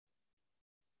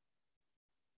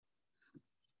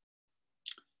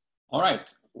All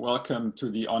right, welcome to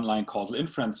the online causal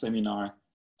inference seminar.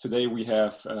 Today we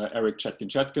have Tchetgen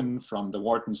Tchetgen from the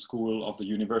Wharton School of the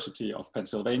University of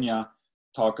Pennsylvania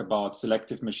talk about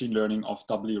selective machine learning of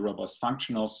doubly robust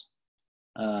functionals.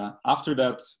 After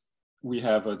that, we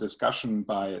have a discussion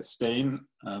by Stijn,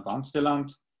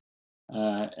 Vansteelandt.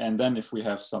 And then if we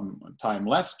have some time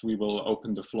left, we will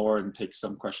open the floor and take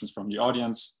some questions from the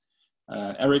audience.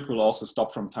 Eric will also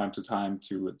stop from time to time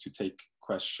to take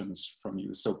questions from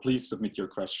you. So please submit your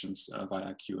questions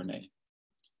via Q&A.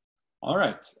 All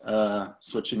right,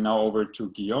 switching now over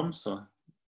to Guillaume, so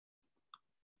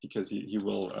because he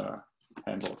will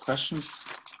handle questions.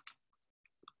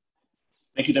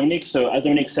 Thank you, Dominique. So as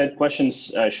Dominique said,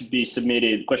 questions should be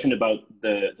submitted. Question about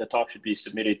the talk should be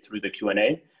submitted through the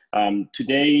Q&A.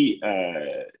 Today,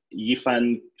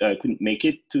 Yifan couldn't make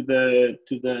it to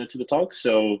the talk,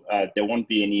 so there won't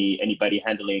be anybody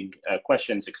handling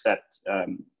questions except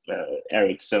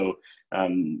Eric. So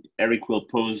Eric will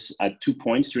pose at 2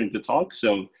 points during the talk.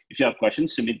 So if you have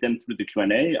questions, submit them through the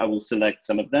Q&A. I will select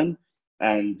some of them,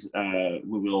 and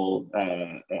we will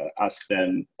ask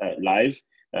them live.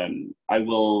 I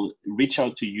will reach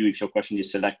out to you if your question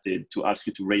is selected to ask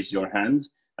you to raise your hand.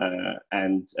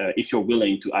 And if you're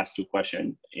willing to ask your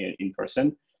question in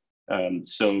person.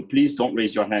 So please don't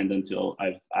raise your hand until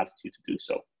I've asked you to do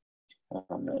so.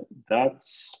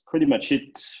 That's pretty much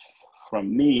it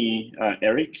from me.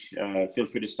 Eric, feel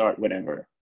free to start whenever.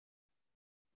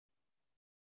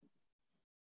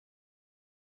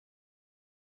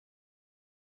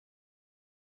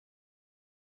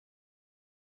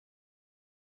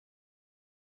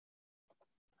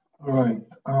 All right.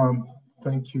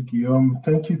 Thank you, Guillaume.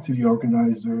 Thank you to the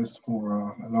organizers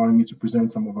for allowing me to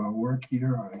present some of our work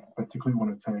here. I particularly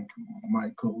want to thank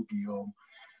Michael, Guillaume,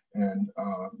 and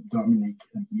Dominique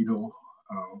and Ido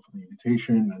for the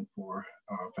invitation and for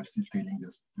facilitating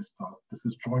this talk. This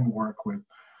is joint work with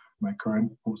my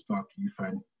current postdoc,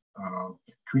 Yifan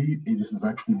Cui. This is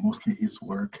actually mostly his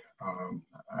work.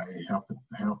 I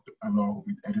helped along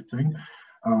with editing.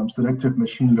 Selective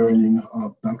machine learning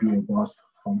of doubly robust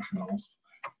functionals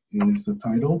is the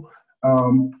title.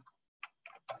 So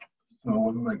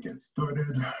why don't I get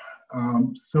started?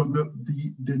 So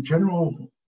the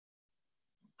general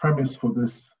premise for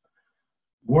this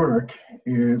work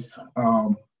is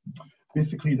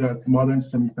basically that modern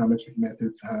semiparametric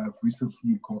methods have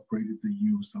recently incorporated the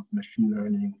use of machine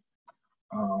learning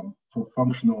for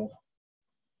functional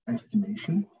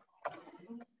estimation.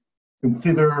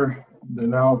 Consider the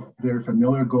now very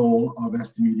familiar goal of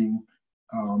estimating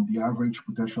the average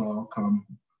potential outcome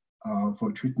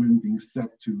for treatment being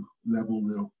set to level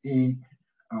little a.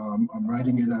 We're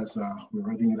writing it as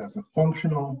a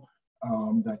functional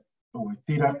that with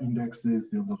theta indexes,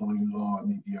 the underlying law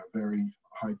may be a very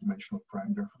high dimensional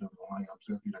parameter for the underlying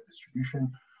observed data distribution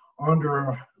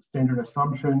under standard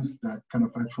assumptions that kind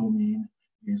of actual mean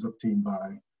is obtained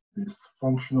by this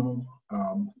functional,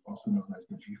 also known as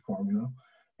the G formula.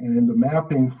 And the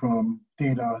mapping from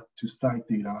theta to psi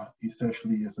theta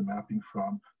essentially is a mapping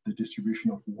from the distribution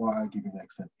of y given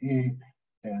x and a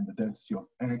and the density of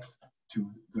x to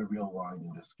the real y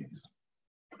in this case.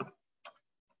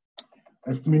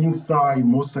 Estimating psi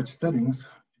in most such settings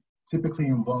typically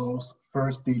involves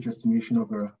first stage estimation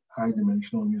of a high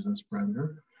dimensional nuisance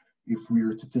parameter if we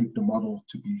are to take the model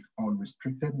to be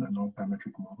unrestricted, a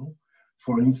non-parametric model.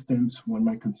 For instance, one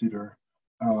might consider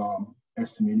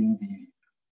estimating the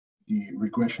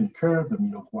regression curve, the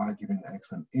mean of y given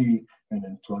x and a, and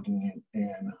then plugging it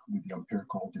in with the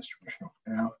empirical distribution of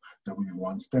f. That would be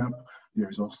one step.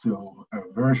 There's also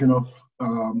a version of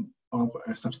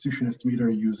a substitution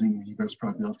estimator using the inverse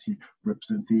probability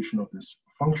representation of this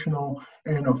functional.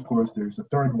 And of course, there's a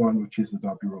third one, which is the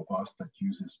doubly robust that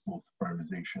uses both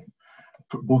parameterization,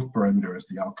 both parameters,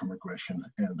 the outcome regression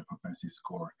and the propensity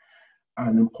score.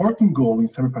 An important goal in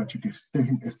semiparametric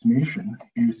estimation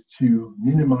is to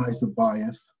minimize the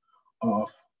bias of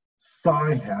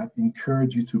psi hat,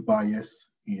 encourage you to bias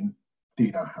in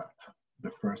theta hat,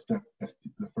 the first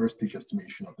stage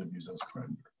estimation of the nuisance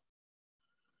parameter.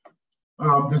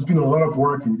 There's been a lot of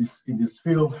work in this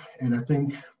field, and I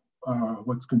think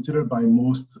what's considered by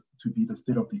most to be the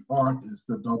state of the art is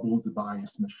the double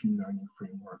bias machine learning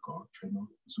framework of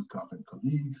Zukov and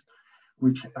colleagues,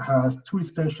 which has two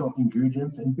essential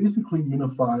ingredients and basically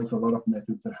unifies a lot of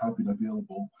methods that have been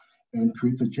available and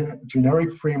creates a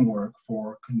generic framework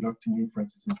for conducting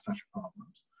inferences in such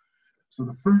problems. So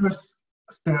the first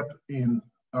step in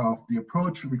the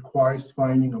approach requires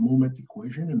finding a moment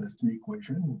equation, an estimate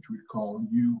equation, which we call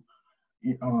U,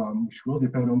 which will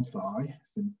depend on psi.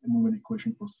 It's a moment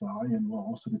equation for psi, and will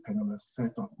also depend on a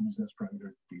set of nuisance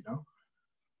parameter theta.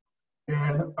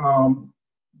 And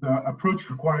the approach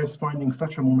requires finding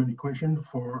such a moment equation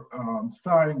for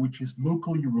psi, which is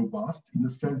locally robust in the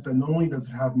sense that not only does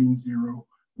it have mean zero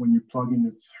when you plug in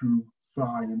it through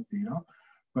psi and theta,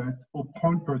 but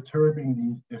upon perturbing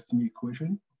the estimate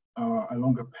equation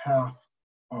along a path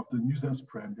of the nuisance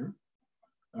parameter.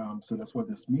 So that's what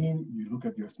this means. You look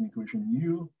at your estimate equation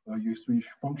u, your switch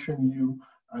function u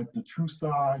at the true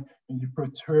psi, and you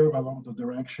perturb along the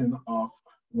direction of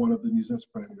one of the nuisance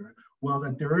parameter. Well,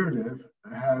 the derivative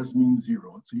has mean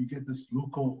zero. So you get this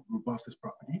local robustness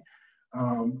property.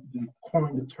 They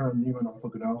coined the term Neyman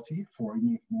orthogonality for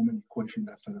any moment equation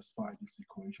that satisfies this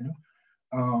equation.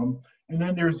 And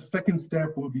then there's a second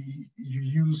step will be you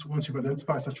use, once you've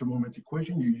identified such a moment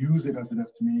equation, you use it as an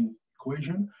estimating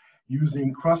equation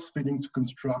using cross-fitting to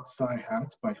construct psi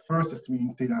hat by first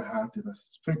estimating theta hat in a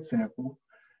split sample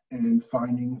and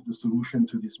finding the solution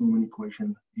to this moment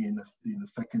equation in the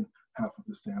second half of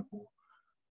the sample.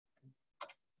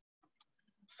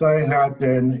 Psi hat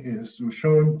then is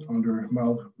shown under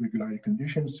mild regularity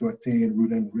conditions to attain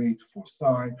root n rate for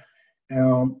psi.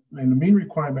 And the main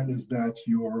requirement is that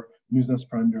your nuisance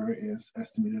parameter is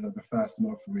estimated at a fast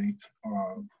enough rate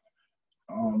in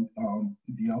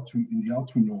the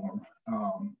L2 norm,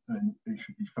 and it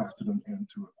should be faster than n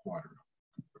to a quarter.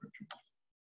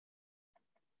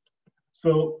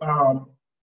 So,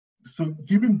 so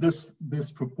given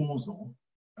this proposal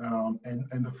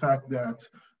and the fact that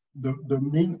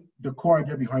the core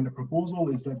idea behind the proposal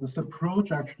is that this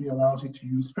approach actually allows you to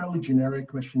use fairly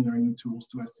generic machine learning tools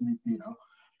to estimate data.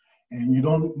 And you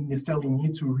don't necessarily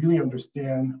need to really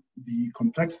understand the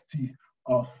complexity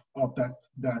of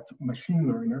that machine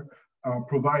learner,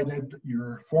 provided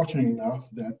you're fortunate enough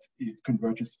that it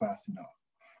converges fast enough.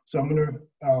 So I'm gonna,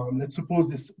 let's suppose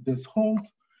this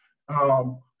holds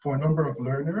for a number of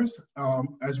learners.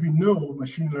 As we know,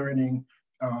 machine learning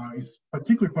is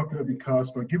particularly popular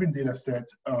because for a given data set,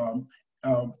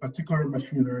 particular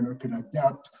machine learner can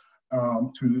adapt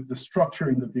to the structure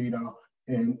in the data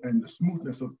and the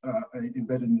smoothness of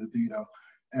embedded in the data.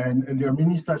 And there are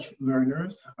many such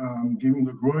learners, given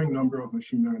the growing number of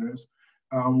machine learners.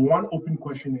 One open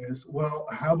question is, well,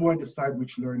 how do I decide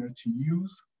which learner to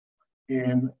use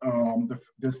in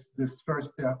this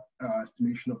first step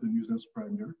estimation of the nuisance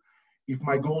parameter if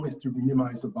my goal is to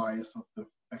minimize the bias of the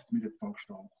estimated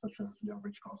functional, such as the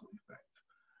average causal effect?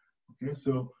 Okay,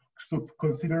 so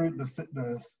consider the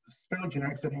fairly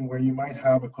generic setting where you might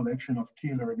have a collection of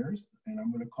k learners, and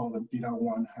I'm going to call them theta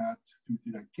 1 hat through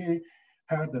theta k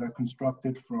hat that are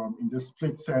constructed from in this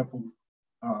split sample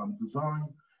design.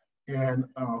 And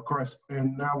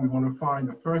now we want to find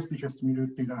the first stage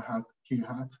estimated theta hat k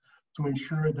hat to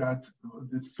ensure that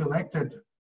the selected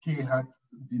k hat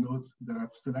denotes that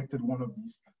I've selected one of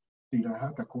these theta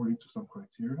hat according to some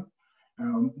criteria.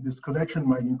 This collection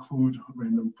might include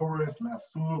random forest,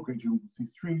 lasso, gradient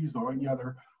trees, or any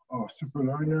other super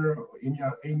learner, or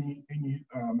any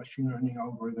machine learning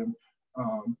algorithm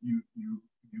you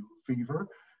favor.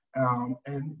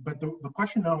 But the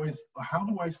question now is, how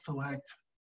do I select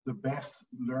the best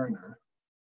learner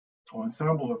or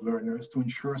ensemble of learners to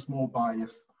ensure small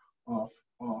bias of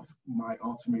my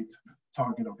ultimate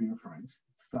target of inference,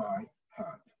 psi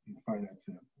hat in finite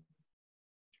sample?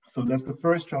 So that's the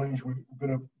first challenge. We're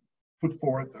going to put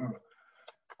forth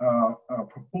a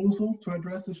proposal to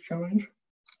address this challenge.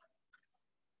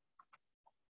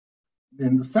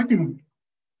 Then the second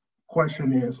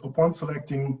question is, upon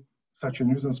selecting such a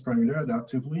nuisance parameter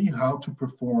adaptively, how to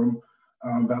perform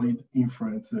valid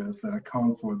inferences that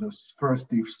account for this first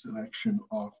stage selection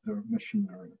of the machine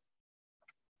learning.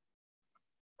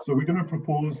 So we're going to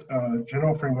propose a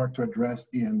general framework to address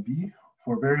A and B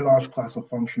for a very large class of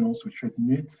functionals which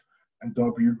admit a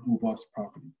doubly robust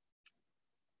property.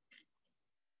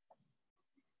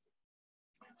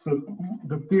 So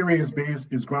the theory is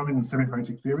grounded in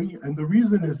semiparametric theory, and the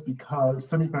reason is because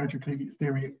semiparametric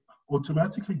theory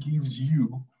automatically gives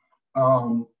you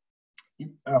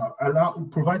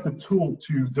provides a tool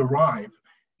to derive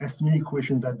estimate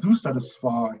equations that do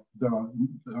satisfy the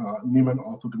Neyman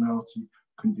orthogonality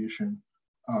condition.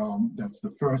 That's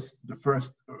the first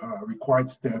required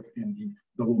step in the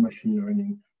double machine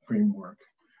learning framework.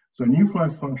 So an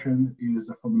influence function is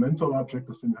a fundamental object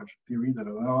of semiparametric theory that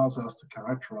allows us to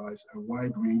characterize a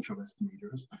wide range of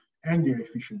estimators and their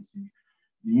efficiency.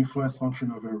 The influence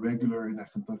function of a regular and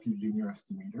asymptotically linear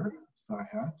estimator, psi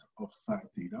hat of psi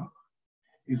theta,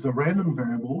 is a random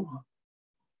variable,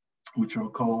 which I'll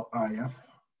call IF,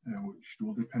 which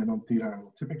will depend on theta and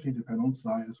will typically depend on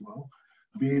psi as well,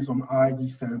 based on ID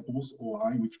samples,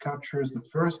 OI, which captures the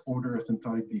first order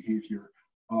asymptotic behavior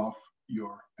of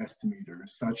your estimator,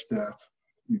 such that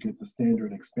you get the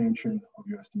standard expansion of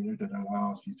your estimator that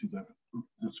allows you to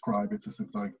describe its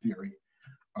asymptotic theory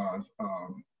as,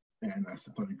 and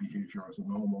asymptotic behavior as a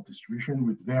normal distribution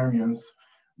with variance,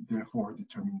 therefore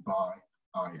determined by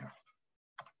IF.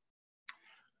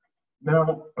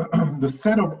 Now, the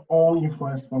set of all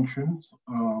influence functions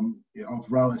of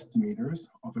RAL estimators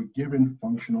of a given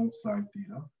functional side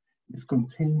theta is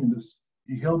contained in this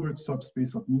Hilbert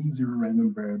subspace of mean zero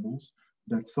random variables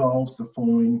that solves the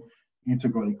following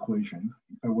integral equation.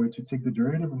 If I were to take the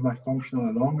derivative of my function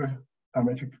along a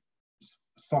parametric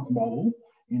submodel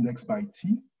indexed by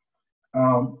t,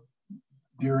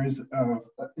 there is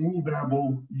any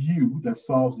variable u that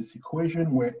solves this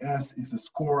equation where s is the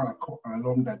score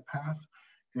along that path.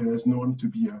 It is known to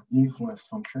be an influence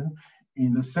function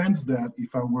in the sense that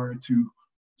if I were to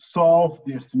solve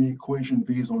the estimate equation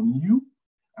based on u,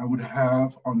 I would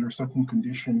have under certain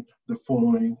condition the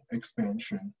following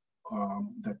expansion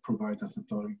that provides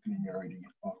asymptotic linearity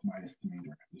of my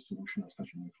estimator, the solution of such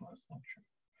an influence function.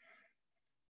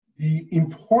 The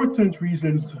important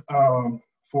reasons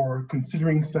for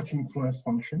considering such influence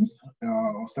functions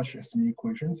or such estimate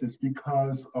equations is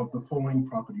because of the following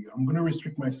property. I'm going to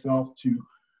restrict myself to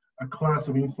a class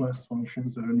of influence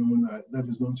functions that are known that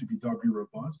is known to be doubly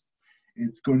robust.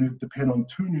 It's going to depend on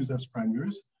two nuisance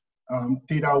parameters.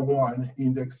 Theta 1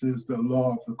 indexes the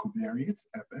law of the covariates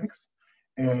fx,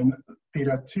 and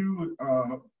theta 2,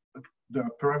 the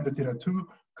parameter theta 2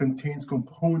 contains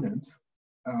components.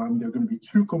 There are going to be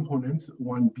two components,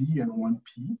 one b and one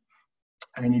p.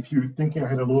 And if you're thinking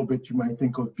ahead a little bit, you might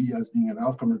think of B as being an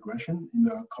outcome regression in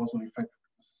the causal effect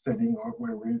setting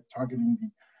where we're targeting the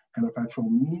kind of actual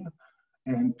mean.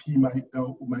 And P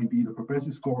might be the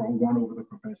propensity score or 1 over the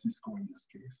propensity score in this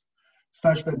case,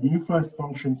 such that the influence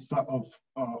function of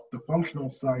the functional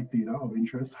side theta of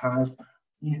interest has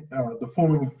the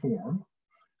following form.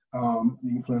 The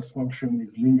influence function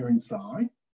is linear in psi,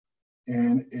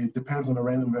 and it depends on a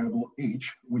random variable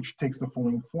h, which takes the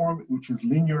following form, which is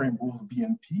linear in both b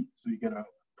and p. So you get a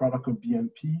product of b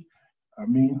and p, a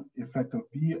main effect of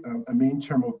b, a main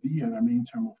term of b, and a main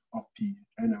term of p,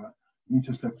 and an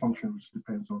intercept function which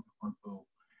depends on O.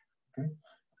 Okay,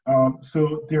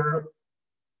 so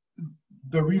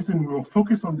the reason we'll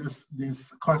focus on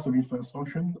this class of influence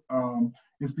function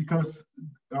is because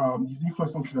these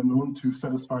influence functions are known to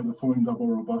satisfy the following double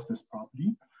robustness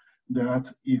property,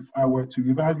 that if I were to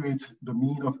evaluate the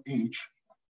mean of h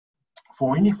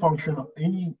for any function of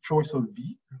any choice of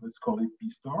b, let's call it b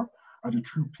star, at a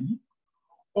true p,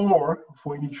 or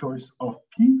for any choice of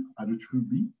p at a true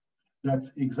b,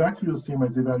 that's exactly the same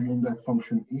as evaluating that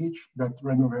function h, that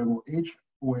random variable h,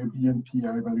 where b and p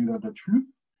are evaluated at the truth,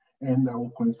 and that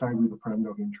will coincide with the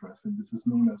parameter of interest. And this is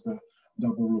known as the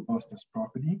double robustness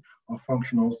property of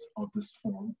functionals of this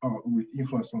form, with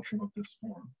influence function of this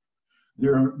form.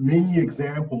 There are many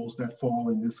examples that fall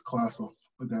in this class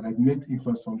that admit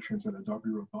influence functions that are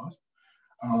doubly robust.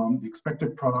 The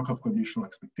expected product of conditional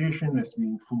expectation,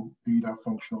 estimating full data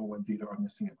functional when data are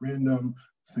missing at random,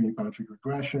 semiparametric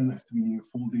regression, estimating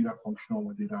a full data functional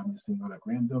when data are missing not at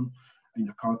random, in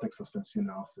the context of sensory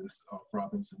analysis of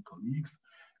Robbins and colleagues.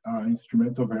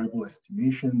 Instrumental variable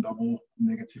estimation, double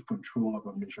negative control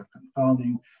of unmeasured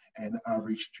confounding, and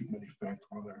average treatment effect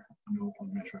on a no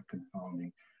unmeasured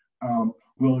confounding.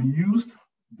 We'll use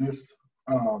this,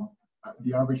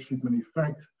 the average treatment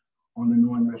effect on the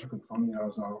no unmeasured confounding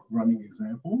as our running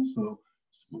example. So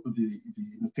the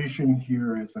notation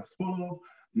here is as follows.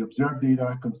 The observed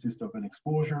data consists of an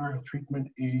exposure, a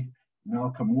treatment A, an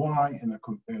outcome Y, and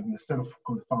a set of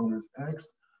confounders X.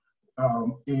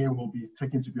 A will be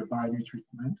taken to be a binary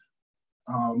treatment,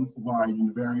 Y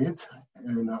univariate,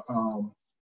 and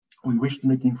we wish to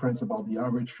make inference about the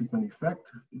average treatment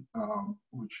effect,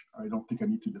 which I don't think I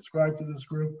need to describe to this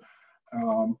group.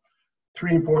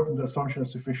 Three important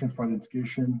assumptions sufficient for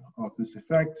identification of this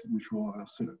effect, which will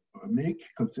make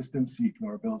consistency,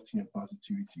 ignorability, and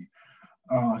positivity.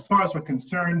 As far as we're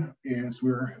concerned, is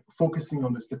we're focusing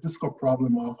on the statistical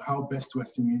problem of how best to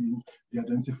estimate the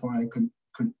identifying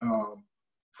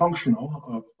functional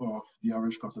of the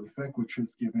average causal effect, which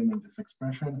is given in this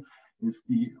expression. It's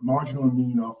the marginal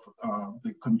mean of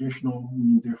the conditional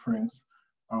mean difference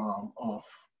of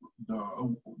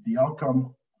the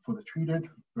outcome for the treated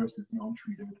versus the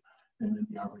untreated, and then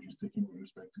the average is taken with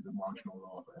respect to the marginal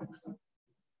law of X.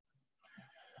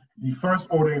 The first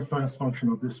order influence function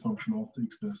of this functional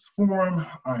takes this form,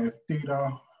 IF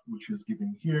theta, which is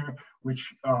given here,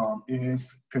 which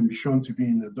can be shown to be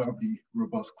in the doubly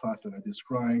robust class that I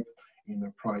described in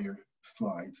the prior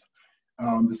slides.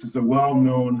 This is a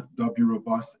well-known doubly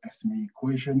robust estimate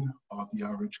equation of the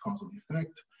average causal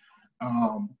effect.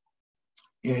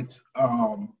 it's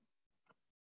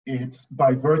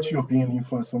by virtue of being an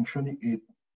influence function, it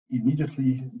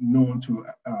immediately known to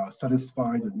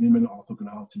satisfy the Niemann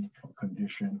orthogonality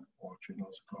condition or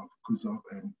Chernow-Kuzov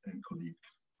and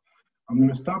colleagues. I'm going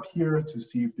to stop here to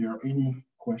see if there are any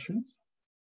questions.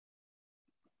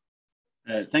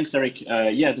 Thanks, Eric.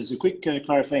 Yeah, there's a quick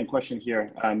clarifying question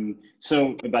here.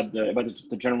 So about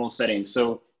the general setting.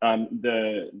 So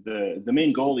the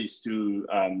main goal is to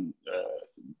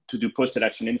do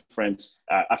post-selection inference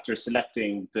after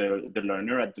selecting the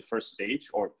learner at the first stage,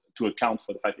 or to account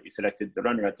for the fact that you selected the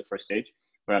learner at the first stage.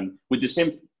 Would the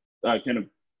same kind of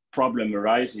problem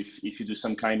arise if you do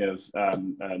some kind of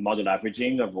model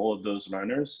averaging of all of those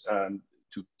learners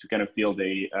to kind of build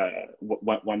a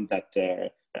one that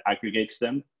aggregates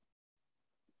them?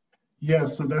 Yeah,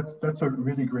 so that's a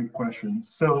really great question.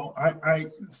 So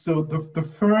so the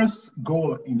first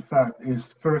goal, in fact,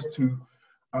 is first to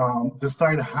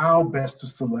decide how best to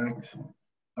select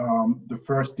the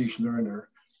first stage learner,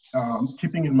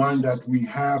 keeping in mind that we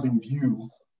have in view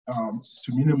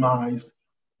to minimize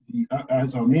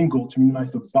as our main goal, to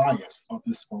minimize the bias of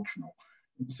this functional.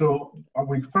 So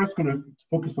we're first going to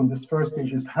focus on this first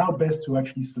stage, is how best to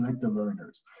actually select the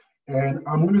learners. And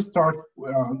I'm going to start,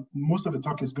 most of the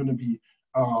talk is going to be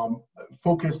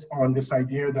focused on this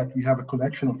idea that we have a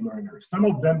collection of learners. Some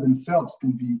of them themselves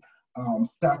can be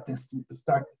stacked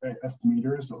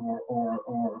estimators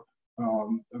or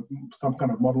some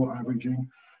kind of model averaging.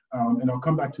 And I'll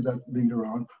come back to that later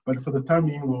on. But for the time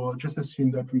being, we'll just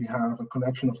assume that we have a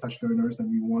collection of such learners and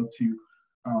we want to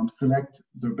select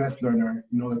the best learner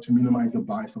in order to minimize the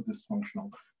bias of this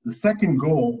functional. The second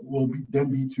goal will then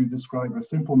be to describe a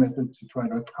simple method to try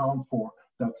to account for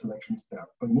that selection step.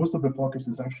 But most of the focus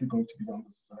is actually going to be on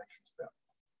the selection step.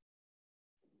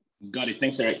 Got it.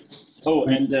 Thanks, Eric. Oh,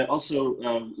 and also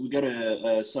we got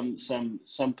some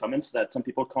comments that some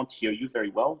people can't hear you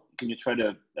very well. Can you try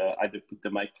to either put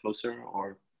the mic closer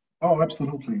or? Oh,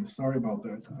 absolutely. Sorry about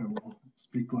that. I will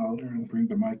speak louder and bring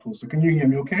the mic closer. Can you hear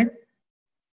me okay?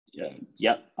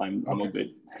 Yeah, I'm all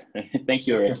good. Thank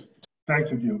you, Eric. Okay.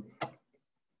 Thank you.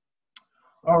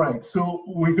 All right, so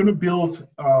we're going to build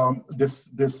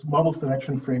this model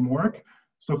selection framework.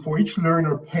 So for each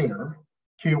learner pair,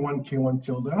 K1, K1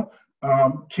 tilde,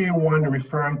 K1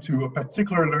 referring to a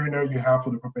particular learner you have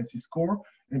for the propensity score,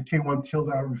 and K1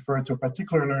 tilde referring to a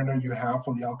particular learner you have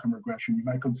for the outcome regression. You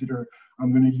might consider,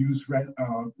 I'm going to use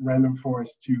random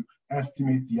forest to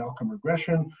estimate the outcome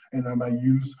regression, and I might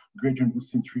use gradient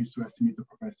boosting trees to estimate the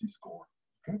propensity score.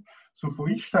 Okay, so for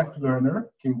each type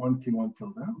learner, K1, K1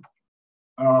 tilde,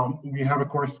 we have a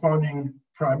corresponding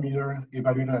parameter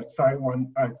evaluated at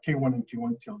psi1 at K1 and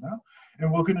K1 tilde,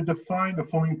 and we're going to define the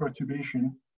following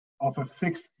perturbation of a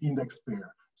fixed index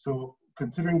pair. So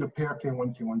considering the pair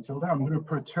K1, K1 tilde, I'm going to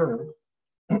perturb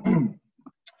the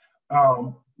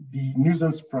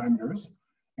nuisance parameters,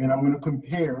 and I'm going to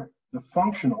compare the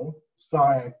functional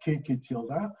psi at K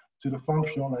tilde to the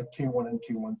functional at K1 and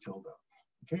K1 tilde.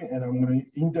 Okay, and I'm going to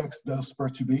index those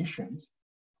perturbations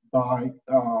by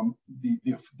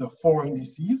the four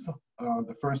indices,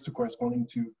 the first two corresponding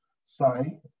to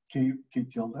psi K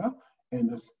tilde, and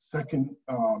the second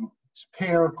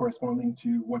pair corresponding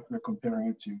to what we're comparing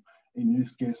it to. In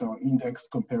this case, our index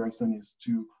comparison is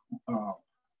to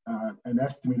an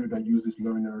estimator that uses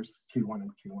learners K1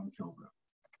 and K1 tilde.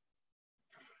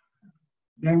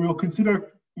 Then we'll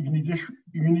consider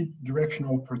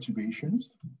unidirectional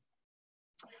perturbations.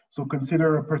 So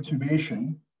consider a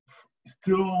perturbation.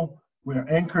 Still, we're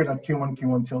anchored at K1,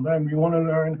 K1 tilde, and we want to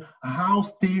learn how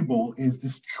stable is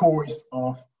this choice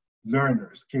of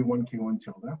learners, K1, K1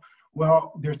 tilde.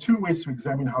 Well, there are two ways to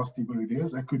examine how stable it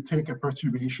is. I could take a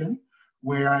perturbation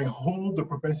where I hold the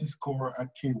propensity score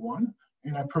at K1,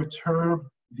 and I perturb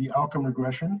the outcome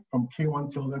regression from K1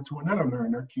 tilde to another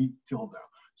learner, K tilde.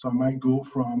 So I might go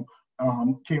from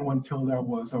K1 tilde I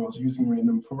was using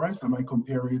random forest. I might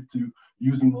compare it to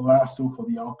using lasso for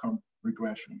the outcome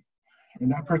regression. And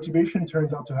that perturbation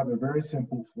turns out to have a very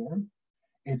simple form.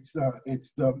 It's the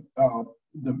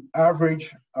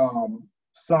average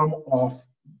sum of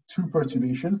two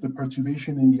perturbations, the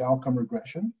perturbation in the outcome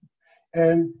regression,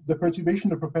 and the perturbation,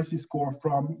 the propensity score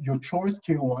from your choice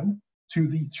K1 to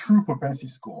the true propensity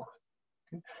score.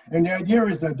 Okay? And the idea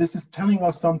is that this is telling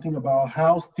us something about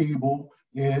how stable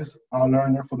is our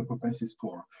learner for the propensity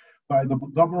score. By the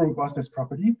double robustness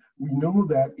property, we know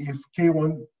that if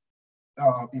K1,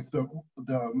 if the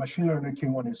machine learner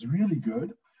K1 is really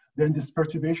good, then this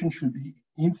perturbation should be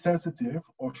insensitive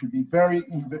or should be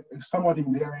somewhat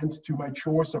invariant to my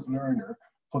choice of learner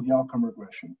for the outcome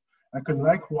regression. I can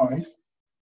likewise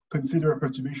consider a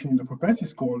perturbation in the propensity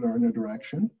score learner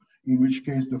direction, in which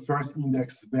case the first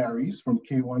index varies from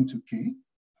K1 to K,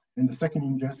 and the second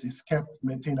index is kept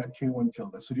maintained at K1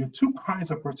 tilde. So there are two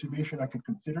kinds of perturbation I could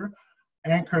consider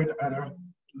anchored at a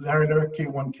learner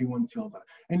K1, K1 tilde.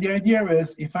 And the idea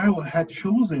is if I had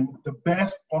chosen the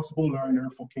best possible learner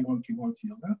for K1, K1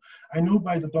 tilde, I know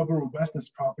by the double robustness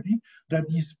property that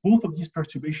both of these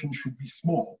perturbations should be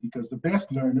small because the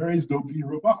best learner is doubly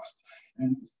robust.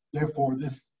 And therefore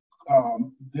this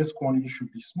quantity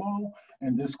should be small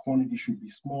and this quantity should be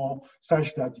small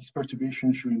such that these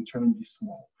perturbations should in turn be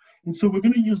small. And so we're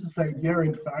going to use this idea,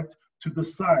 in fact, to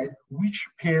decide which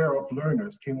pair of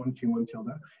learners, K1, K1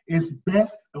 tilde, is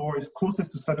best or is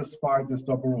closest to satisfy this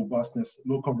double robustness,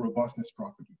 local robustness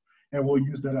property. And we'll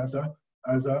use that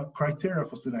as a criteria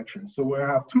for selection. So we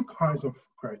have two kinds of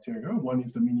criteria. One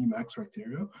is the minimax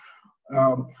criteria,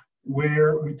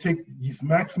 where we take these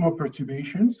maximal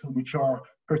perturbations, which are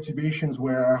perturbations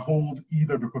where I hold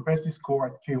either the propensity score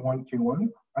at K1,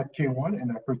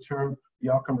 and I perturb the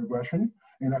outcome regression,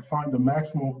 and I find the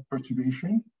maximal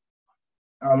perturbation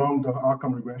along the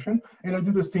outcome regression. And I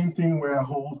do the same thing where I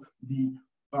hold the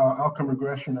outcome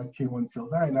regression at K1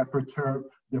 tilde, and I perturb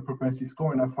the propensity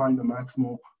score, and I find the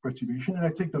maximal perturbation, and I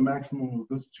take the maximum of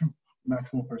those two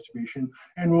maximal perturbation,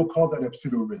 and we'll call that a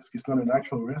pseudo-risk. It's not an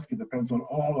actual risk. It depends on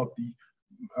all of the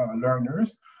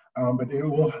learners, but it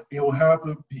will have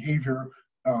the behavior,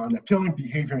 an appealing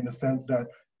behavior in the sense that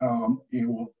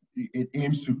it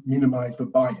aims to minimize the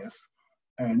bias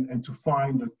and to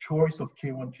find the choice of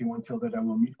K1, K1 tilde that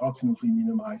will ultimately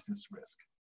minimize this risk.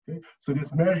 Okay? So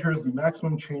this measures the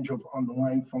maximum change of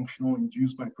underlying functional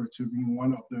induced by perturbing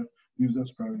one of the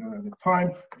nuisance parameter at a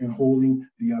time and holding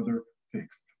the other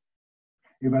fixed.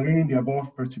 Evaluating the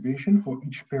above perturbation for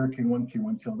each pair K1,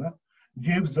 K1 tilde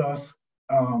gives us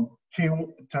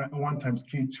K1 times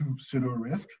K2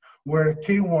 pseudo-risk, where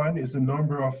K1 is the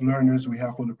number of learners we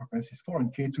have for the propensity score,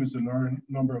 and K2 is the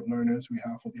number of learners we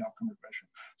have for the outcome regression.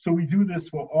 So we do this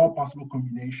for all possible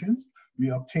combinations. We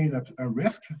obtain a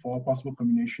risk for all possible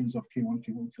combinations of K1,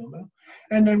 K1 tilde.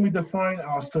 And then we define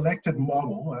our selected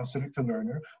model, our selected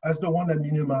learner, as the one that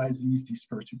minimizes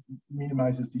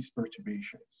these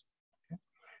perturbations. Okay?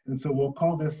 And so we'll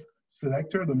call this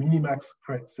selector the minimax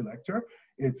selector.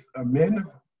 It's a min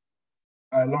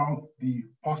along the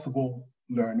possible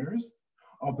learners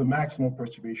of the maximal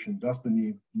perturbation, thus the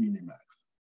name minimax.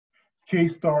 K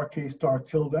star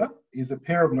tilde is a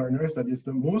pair of learners that is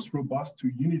the most robust to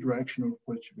unidirectional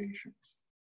perturbations.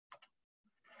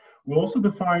 We'll also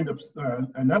define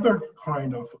another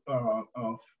kind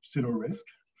of pseudo-risk.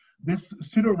 This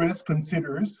pseudo-risk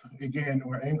considers, again,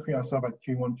 we're anchoring ourselves at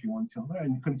K1, K1 tilde,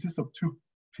 and it consists of two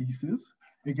pieces.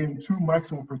 Again, two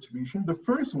maximal perturbations. The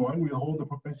first one, we hold the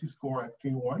propensity score at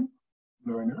K1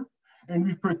 learner, and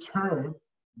we perturb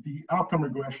the outcome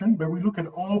regression, but we look at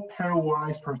all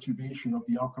pairwise perturbation of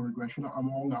the outcome regression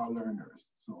among our learners.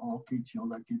 So all K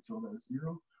tilde is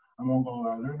 0 among all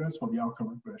our learners for the outcome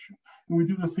regression. And we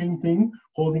do the same thing,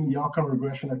 holding the outcome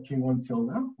regression at K1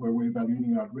 tilde, where we're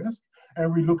evaluating our risk,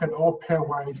 and we look at all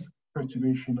pairwise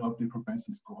perturbation of the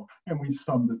propensity score, and we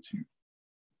sum the two.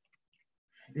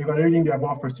 Evaluating the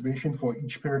above perturbation for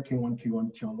each pair K1,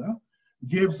 K1 tilde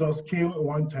gives us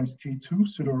K1 times K2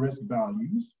 pseudo-risk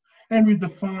values, and we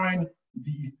define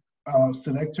the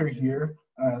selector here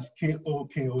as KO,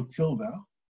 KO tilde,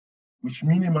 which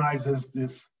minimizes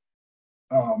this,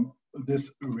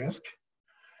 this risk.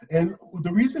 And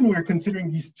the reason we're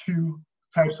considering these two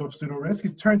types of pseudo-risk,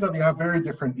 it turns out they have very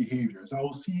different behaviors.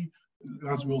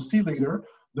 As we'll see later,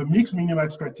 the mixed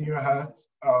minimax criteria has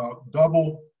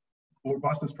double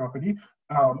robustness property,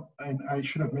 and I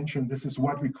should have mentioned this is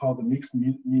what we call the mixed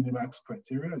minimax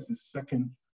criteria. It's the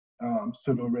second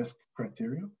pseudo-risk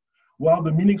criteria, while the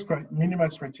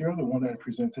minimax criteria, the one that I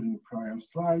presented in the prior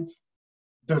slides,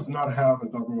 does not have a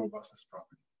double robustness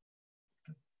property.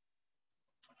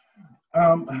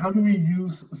 How do we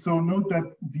use, so note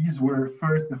that these were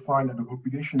first defined at the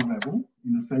population level,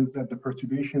 in the sense that the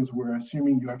perturbations were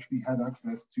assuming you actually had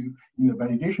access to, in a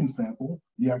validation sample,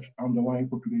 the underlying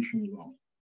population alone.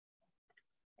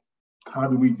 How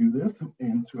do we do this?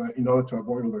 And in order to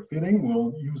avoid overfitting,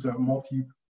 we'll use a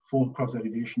multi-fold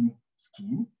cross-validation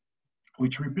scheme,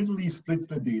 which repeatedly splits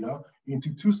the data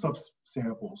into two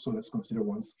subsamples. So let's consider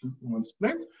one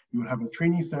split. You will have a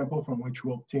training sample from which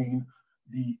we'll obtain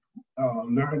the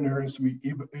learners, we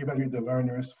evaluate the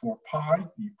learners for pi,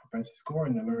 the propensity score,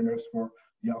 and the learners for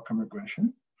the outcome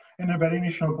regression. And a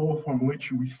validation sample from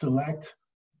which we select,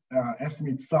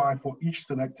 estimate psi for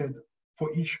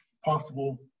each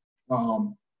possible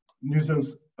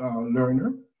nuisance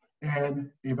learner, and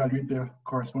evaluate the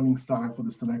corresponding psi for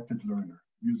the selected learner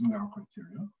using our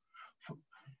criteria.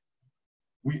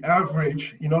 we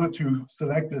average, in order to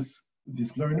select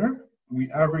this learner,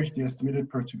 we average the estimated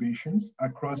perturbations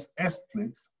across S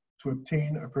splits to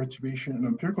obtain a perturbation, an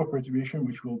empirical perturbation,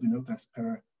 which we'll denote as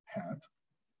per hat.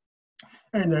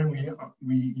 And then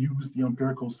we use the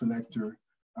empirical selector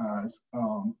as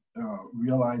a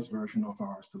realized version of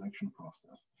our selection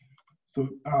process. So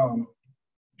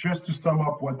just to sum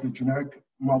up what the generic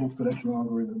model selection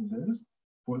algorithms is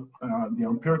for the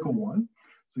empirical one.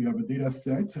 So you have a data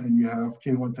set and you have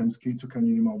K1 times K2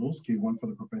 community models, K1 for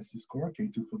the propensity score,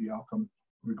 K2 for the outcome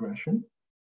regression.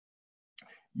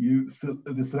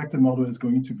 The selected model are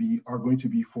going to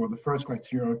be for the first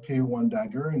criteria, K1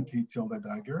 dagger and K tilde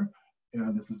dagger.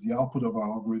 This is the output of our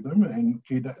algorithm, and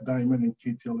K diamond and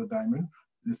K tilde diamond.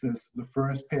 This is the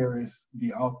first pair is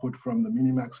the output from the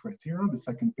minimax criteria. The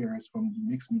second pair is from the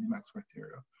mixed minimax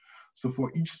criteria. So for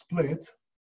each split,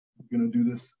 we're going to do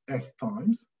this S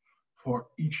times. For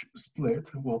each split,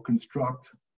 we'll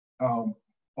construct all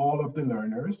of the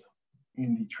learners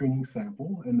in the training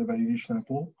sample, and the validation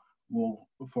sample will,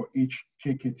 for each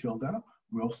KK tilde,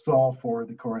 we'll solve for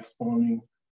the corresponding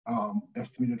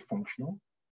estimated functional.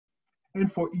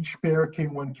 And for each pair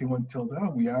K1, K1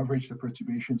 tilde, we average the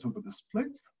perturbations over the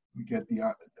splits. We get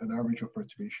an average of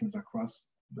perturbations across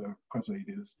the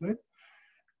cross-validated split.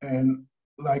 And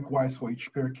likewise, for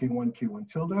each pair K1, K1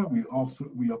 tilde,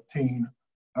 we obtain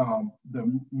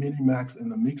the minimax and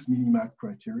the mixed minimax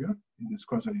criteria in this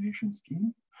cross-validation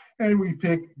scheme. And we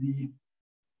pick the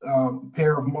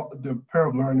pair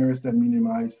of learners that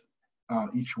minimize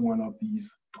each one of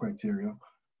these criteria.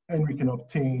 And we can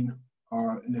obtain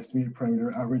an estimated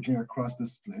parameter averaging across the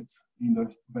splits in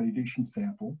the validation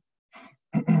sample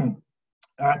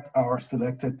at our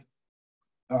selected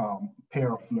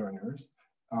pair of learners.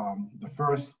 The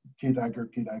first K dagger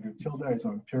tilde is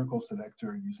an empirical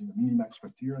selector using the minimax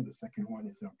criteria. The second one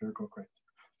is an empirical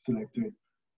selected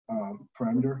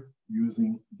parameter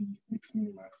using the mixed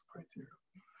minimax criteria.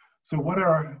 So what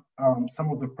are some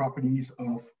of the properties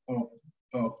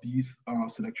of these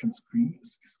selection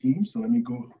schemes? So let me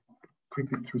go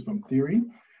quickly through some theory.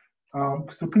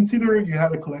 So consider you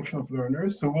have a collection of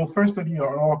learners. So we'll first study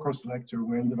our oracle selector,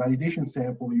 where in the validation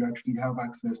sample, you actually have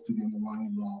access to the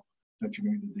underlying law that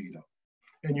generates the data.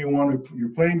 And you're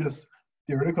playing this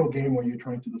theoretical game where you're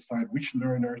trying to decide which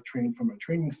learner trained from a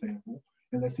training sample.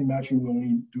 And let's imagine we're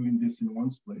only doing this in one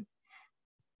split.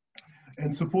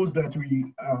 And suppose that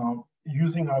we,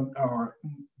 using our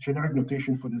generic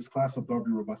notation for this class of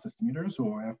Doubly robust estimators,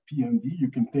 so I have P and D, you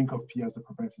can think of P as the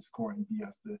propensity score and D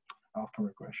as the outcome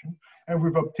regression. And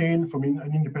we've obtained from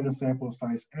an independent sample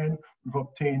size N, we've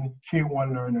obtained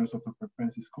K1 learners of the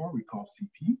propensity score, we call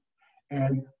CP,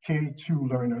 and K2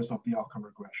 learners of the outcome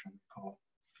regression, we call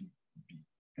CB.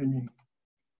 And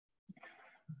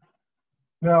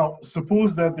now,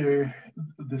 suppose that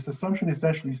this assumption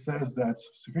essentially says that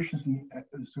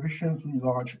sufficiently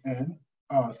large N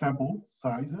sample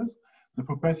sizes, the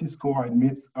propensity score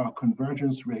admits a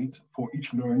convergence rate for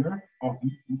each learner of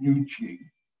nu J.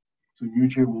 So nu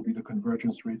J will be the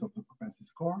convergence rate of the propensity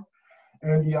score.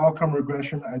 And the outcome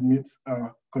regression admits a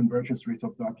convergence rate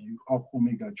of W of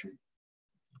omega J.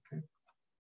 Okay.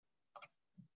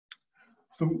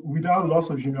 So without loss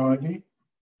of generality,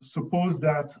 suppose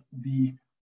that the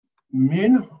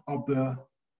min of the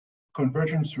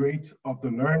convergence rate of the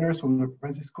learners for the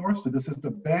propensity score. So this is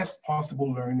the best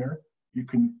possible learner you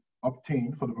can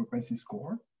obtain for the propensity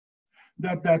score.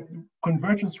 That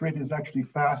convergence rate is actually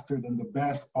faster than the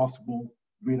best possible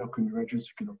rate of convergence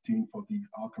you can obtain for the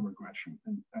outcome regression.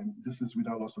 And this is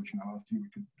without loss of generality. We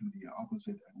could do the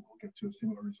opposite and we'll get to a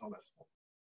similar result as well.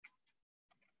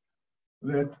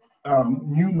 Let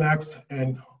nu max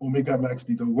and omega max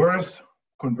be the worst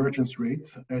convergence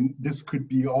rates, and this could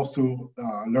be also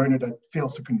a learner that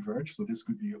fails to converge, so this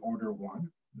could be order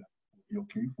 1. That would be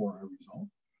okay for a result.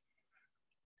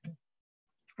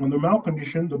 On the null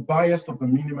condition, the bias of the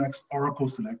minimax oracle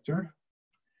selector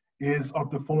is of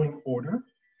the following order.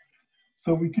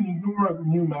 So we can ignore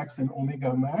nu max and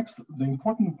omega max. The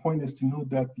important point is to note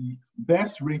that the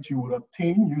best rate you would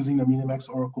obtain using a minimax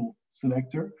oracle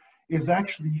selector is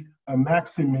actually a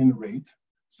maximin rate.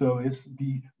 So it's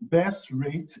the best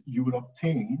rate you would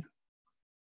obtain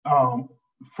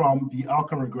from the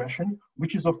outcome regression,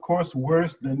 which is of course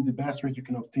worse than the best rate you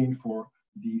can obtain for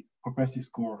the propensity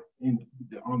score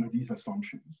under these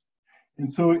assumptions. And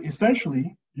so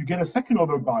essentially, you get a second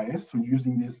order bias when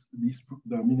using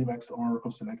the minimax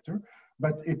oracle selector,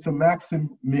 but it's a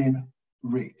maxim-min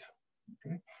rate.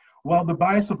 Okay? While the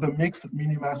bias of the mixed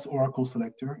minimax oracle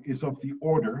selector is of the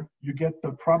order, you get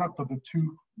the product of the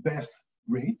two best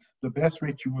rates, the best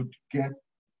rate you would get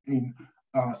in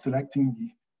selecting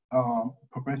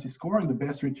propensity score, and the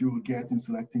best rate you will get in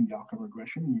selecting the outcome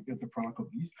regression. You get the product of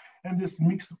these. And this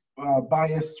mixed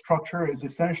bias structure is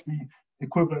essentially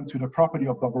equivalent to the property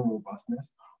of double robustness.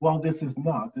 Well, this is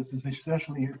not. This is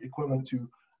essentially equivalent to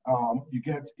you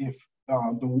get if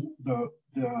the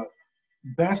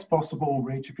best possible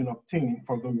rate you can obtain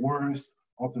for the worst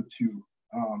of the two,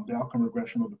 the outcome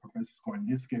regression or the propensity score. In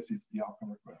this case, it's the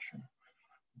outcome regression.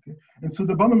 Okay, and so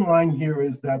the bottom line here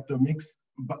is that the mixed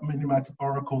minimax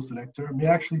oracle selector may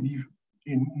actually be,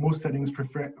 in most settings,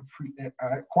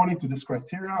 according to this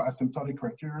criteria, asymptotic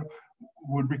criteria,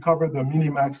 would recover the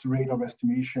minimax rate of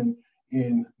estimation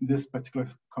in this particular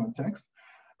context.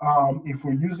 If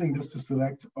we're using this to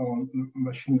select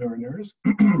machine learners,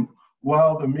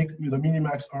 while the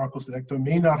minimax oracle selector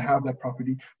may not have that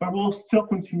property, but we'll still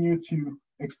continue to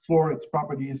explore its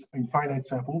properties in finite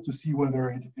sample to see whether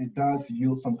it does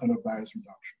yield some kind of bias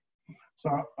reduction. So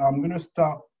I'm going to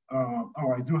stop.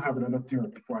 Oh, I do have another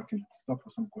theorem before I can stop for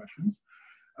some questions.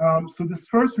 So this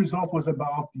first result was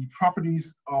about the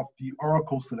properties of the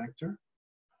oracle selector.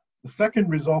 The second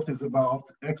result is about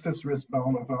excess risk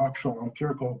bound of an actual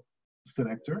empirical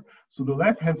selector. So the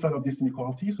left-hand side of this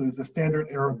inequality, so it's a standard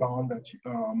error bound that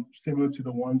similar to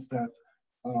the ones that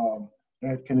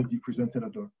Ed Kennedy presented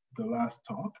at the last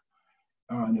talk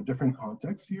in a different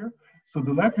context here. So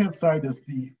the left-hand side is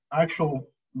the actual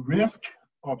risk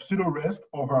or pseudo-risk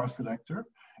of our selector.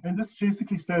 And this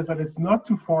basically says that it's not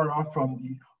too far off from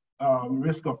the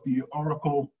risk of the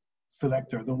oracle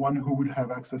selector, the one who would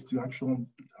have access to actual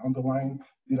underlying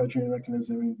data generating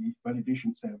mechanism in the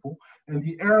validation sample. And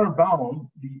the error bound,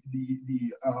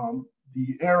 the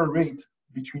error rate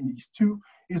between these two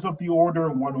is of the order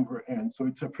 1/n. So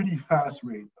it's a pretty fast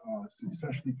rate, so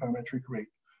essentially parametric rate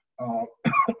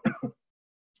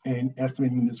in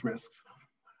estimating these risks.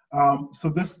 So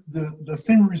the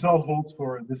same result holds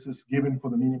for, this is given for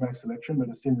the minimax selection, but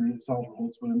the same result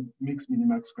holds for the mixed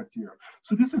minimax criteria.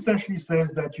 So this essentially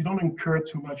says that you don't incur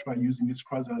too much by using this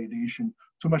cross-validation,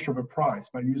 too much of a price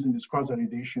by using this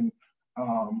cross-validation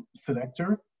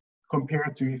selector,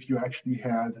 compared to if you actually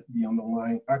had the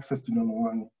underlying access to the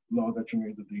underlying law that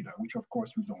generated the data, which of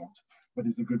course we don't, but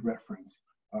is a good reference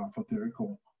for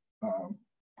theoretical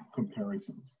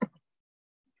comparisons.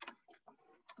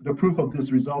 The proof of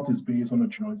this result is based on a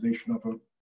generalization of a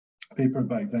paper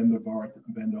by Van der Vaart,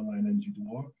 Van der Laan, and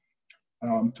Dudois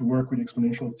to work with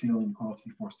exponential tail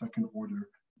inequality for second-order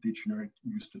degenerate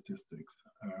use statistics,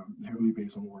 heavily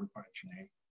based on work by Chiney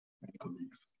and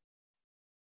colleagues.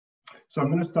 So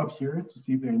I'm going to stop here to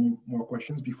see if there are any more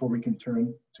questions before we can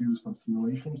turn to some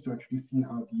simulations to actually see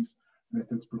how these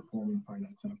methods perform in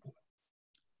finite sample.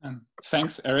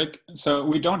 Thanks, Eric. So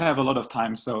we don't have a lot of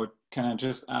time, so can I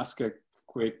just ask a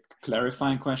quick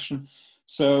clarifying question?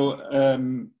 So,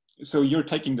 so you're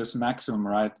taking this maximum,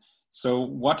 right? So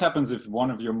what happens if one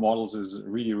of your models is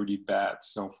really, really bad?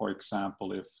 So for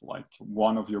example, if like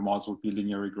one of your models would be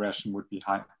linear regression, would be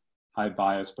high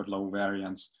bias, but low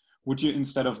variance. Would you,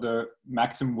 instead of the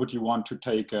maximum, would you want to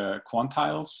take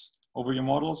quantiles over your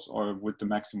models, or would the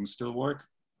maximum still work?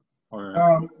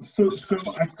 Or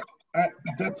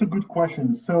that's a good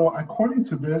question. So according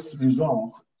to this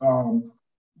result,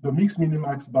 the mixed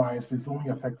minimax bias is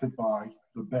only affected by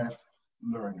the best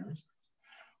learners,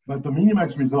 but the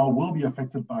minimax result will be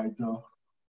affected by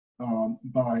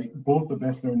both the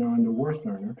best learner and the worst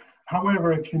learner.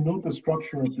 However, if you note the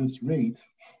structure of this rate,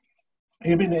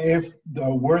 even if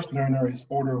the worst learner is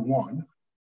order 1,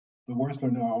 the worst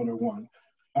learner order 1,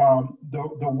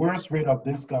 the worst rate of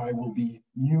this guy will be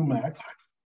mu max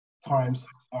times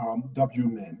W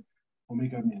min,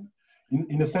 omega min.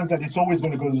 In the sense that it's always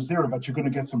going to go to 0, but you're going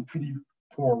to get some pretty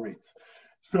poor rates.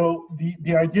 So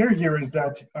the idea here is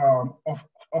that,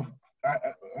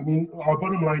 I mean, our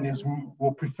bottom line is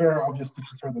we'll prefer, obviously,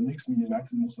 the mixed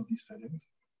minimax in most of these settings.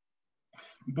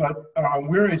 But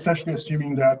we're essentially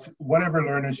assuming that whatever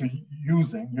learners you're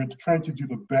using, you're trying to do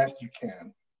the best you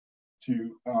can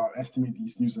to estimate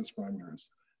these nuisance parameters.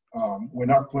 We're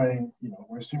not playing,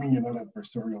 we're assuming you're not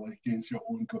adversarial against your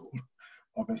own code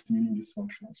of estimating this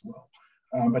function as well.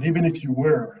 But even if you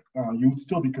were, you would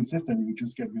still be consistent, you would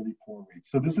just get really poor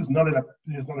rates. So this is not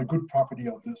a good property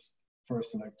of this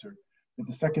first selector, but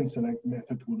the second select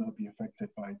method will not be affected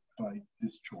by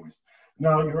this choice.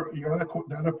 Now,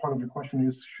 the other part of your question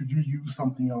is, should you use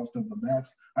something else than the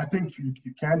max? I think you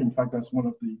can. In fact, that's one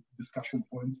of the discussion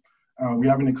points. We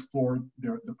haven't explored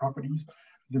the properties.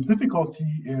 The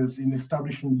difficulty is in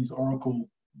establishing these oracle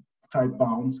type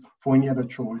bounds for any other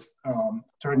choice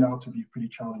turned out to be pretty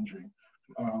challenging.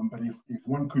 But if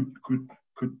one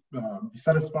could be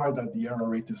satisfied that the error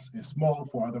rate is small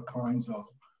for other kinds of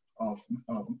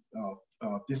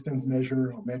distance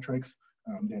measure or metrics,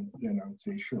 then I would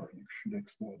say, sure, you should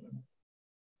explore them.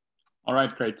 All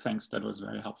right, great, thanks. That was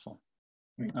very helpful.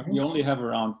 We only have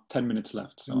around 10 minutes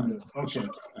left. So 10 minutes. Okay,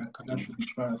 that should be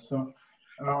fast. So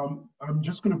I'm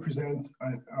just going to present,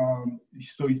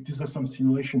 so these are some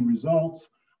simulation results.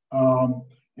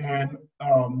 There's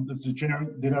the general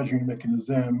data engineering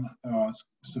mechanism,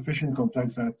 sufficiently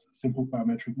complex that simple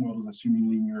parametric models, assuming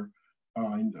linear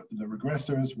in the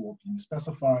regressors, will be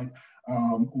specified.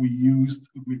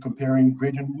 We're comparing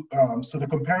gradient. So the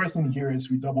comparison here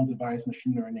is we double the bias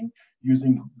machine learning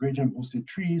using gradient boosted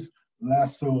trees,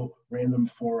 lasso, random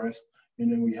forest,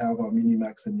 and then we have our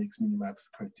minimax and mixed minimax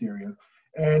criteria.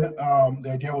 And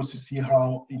the idea was to see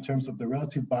how, in terms of the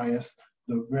relative bias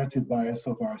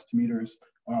of our estimators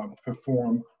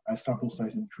perform as sample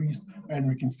size increased. And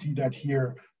we can see that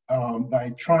here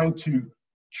by trying to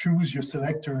choose your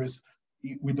selectors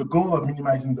with the goal of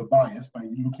minimizing the bias by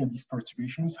looking at these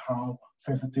perturbations, how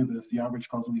sensitive is the average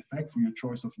causal effect for your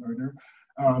choice of learner.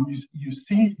 You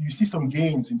see some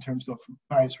gains in terms of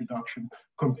bias reduction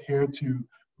compared to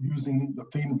using the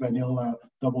plain vanilla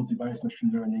double bias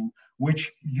machine learning,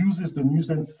 which uses the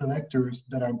nuisance selectors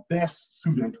that are best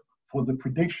suited for the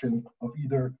prediction of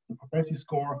either the propensity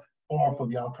score or for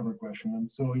the outcome regression. And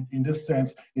so in this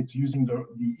sense, it's using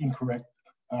the incorrect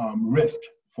risk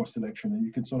for selection. And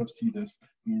you can sort of see this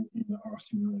in our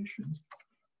simulations.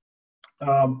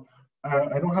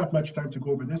 I don't have much time to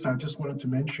go over this. I just wanted to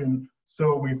mention,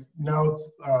 so we've now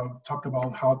talked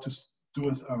about how to do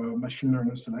a machine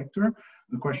learner selector.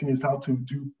 The question is how to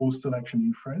do post-selection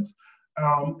inference.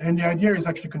 And the idea is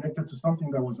actually connected to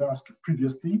something that was asked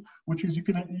previously, which is you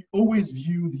can always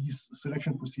view these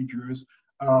selection procedures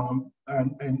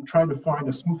and try to find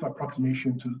a smooth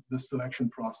approximation to the selection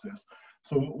process.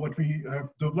 So what we have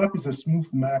developed is a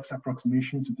smooth max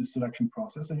approximation to the selection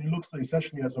process, and it looks like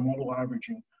essentially as a model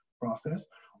averaging process,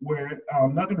 where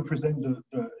I'm not going to present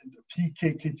the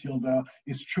PKK tilde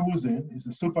is chosen,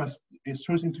 is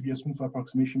chosen to be a smooth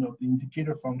approximation of the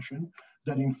indicator function,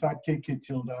 that in fact KK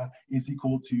tilde is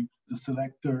equal to the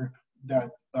selector that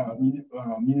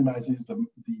minimizes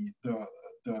the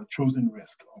chosen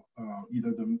risk,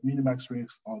 either the minimax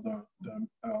risk or the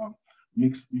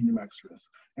mixed minimax risk.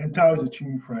 And tau is a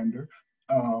tuning parameter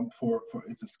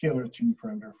it's a scalar tuning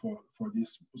parameter for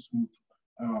this smooth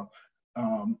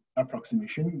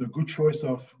approximation. The good choice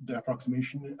of the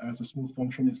approximation as a smooth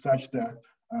function is such that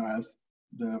as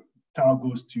the tau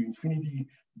goes to infinity,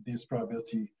 this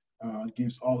probability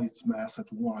gives all its mass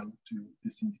at 1 to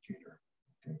this indicator.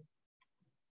 Okay.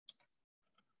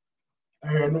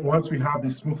 And once we have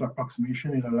this smooth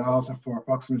approximation, it allows for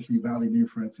approximately valid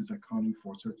inferences accounting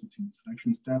for certainty in the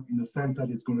selection step, in the sense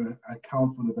that it's going to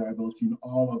account for the variability in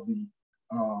all of the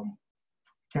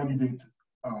candidate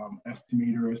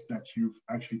estimators that you've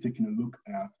actually taken a look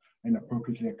at and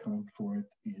appropriately account for it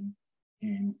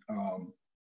in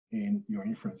your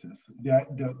inferences.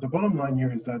 The bottom line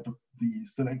here is that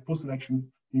the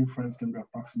post-selection inference can be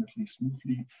approximately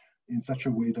smoothly in such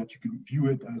a way that you can view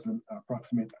it as an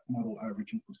approximate model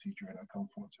averaging procedure and account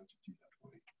for uncertainty that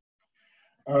way.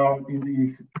 In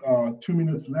the 2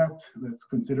 minutes left, let's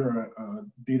consider a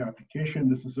data application.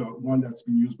 This is one that's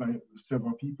been used by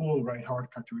several people, right?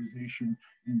 Hard characterization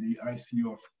in the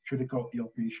ICU of critical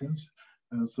ill patients.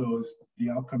 And so the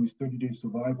outcome is 30-day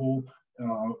survival,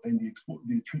 and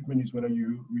the treatment is whether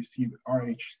you receive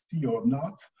RHC or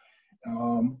not.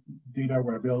 Data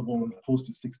were available on close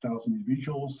to 6,000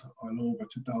 individuals, a little over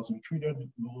 2,000 treated, a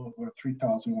little over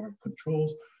 3,000 were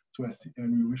controls.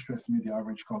 And we wish to estimate the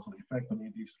average causal effect on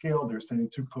the scale. There's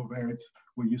 72 covariates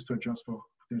we used to adjust for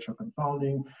potential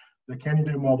confounding. The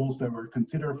candidate models that were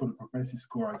considered for the propensity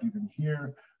score are given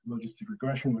here: logistic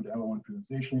regression with L1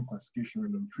 optimization, classification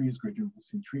random trees, gradient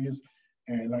boosting trees,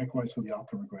 and likewise for the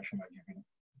outcome regression are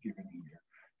given here.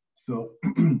 So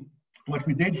what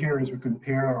we did here is we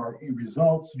compare our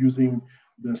results using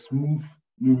the smooth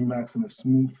minimax and the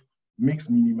smooth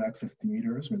mixed minimax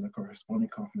estimators with the corresponding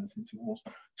confidence intervals.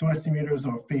 Two estimators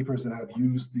of papers that have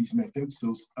used these methods.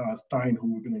 So Stijn,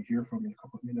 who we're going to hear from in a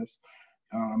couple of minutes,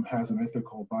 has a method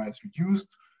called bias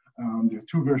reduced. There are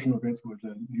two versions of it with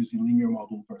using linear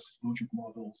model versus logic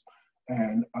models.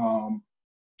 And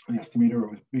the estimator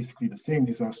was basically the same.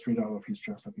 These are straight out of his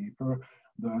JASA paper.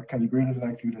 The calibrated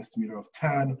likelihood estimator of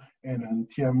tan, and then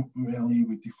TMLE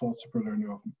with default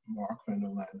superlearner of Mark van der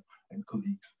Laan and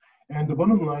colleagues. And the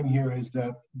bottom line here is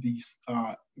that these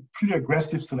pretty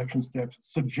aggressive selection steps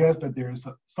suggest that there is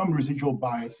some residual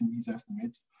bias in these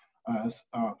estimates, as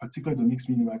particularly the mixed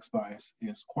minimax bias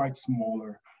is quite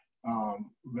smaller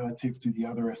relative to the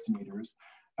other estimators.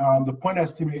 The point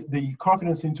estimate, the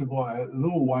confidence interval are a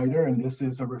little wider, and this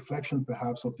is a reflection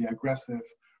perhaps of the aggressive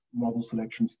model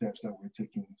selection steps that we're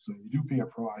taking. So you do pay a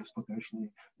price,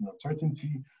 potentially in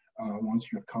uncertainty,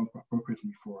 once you account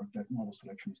appropriately for that model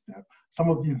selection step. Some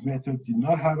of these methods did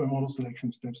not have a model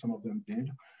selection step, some of them did.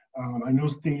 I know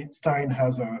Stijn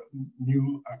has a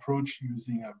new approach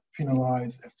using a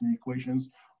penalized estimate equations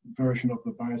version of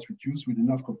the bias reduced. We did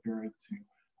not compare it to,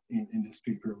 in this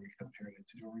paper, we compared it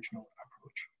to the original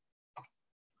approach.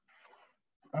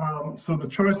 So the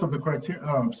choice of the criteria,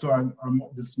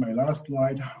 this is my last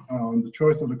slide. The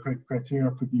choice of the criteria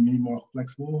could be made more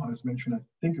flexible. As mentioned, I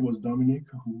think it was Dominic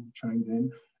who chimed in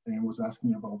and was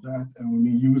asking about that. And we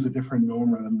may use a different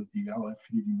norm rather than the L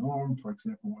infinity norm. For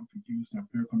example, one could use the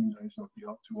empirical means of the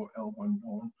L2 or L1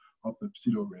 norm of the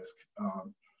pseudo-risk.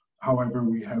 However,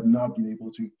 we have not been able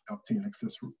to obtain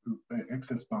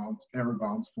excess bounds, error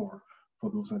bounds for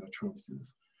those other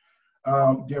choices.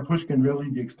 The approach can really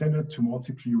be extended to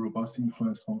multiply robust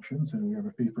influence functions, and we have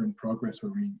a paper in progress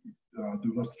where we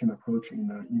develop such an approach in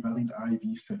an invalid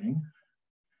IV setting.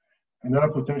 Another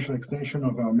potential extension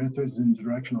of our methods in the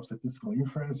direction of statistical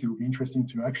inference. It would be interesting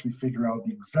to actually figure out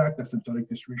the exact asymptotic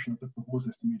distribution of the proposed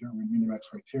estimator with minimax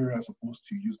criteria, as opposed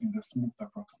to using the smooth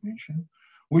approximation,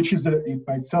 which is it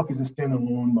by itself is a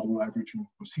standalone model averaging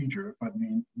procedure, but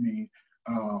may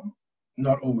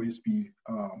not always be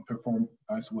performed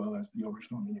as well as the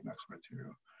original minimax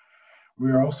criteria. We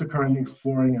are also currently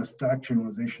exploring a stack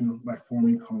generalization by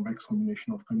forming convex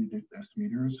combination of candidate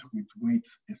estimators with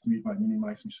weights estimated by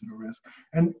minimizing pseudo-risk.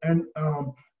 And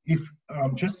if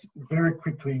just very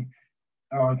quickly,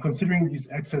 considering these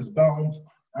excess bounds,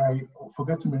 I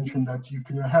forgot to mention that you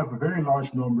can have a very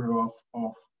large number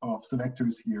of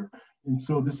selectors here. And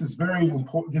so this is very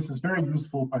important, this is very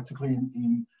useful, particularly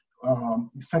in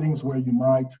settings where you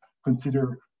might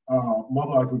consider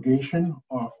model aggregation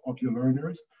of your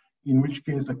learners, in which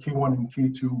case the K1 and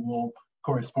K2 will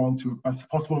correspond to a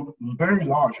possible very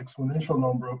large exponential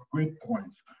number of grid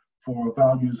points for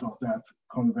values of that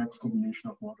convex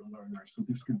combination of model learners. So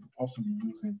this can also be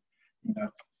used in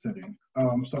that setting.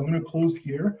 So I'm going to close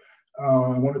here.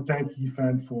 I want to thank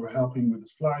Yifan for helping with the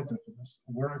slides and for this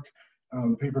work.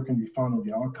 The paper can be found on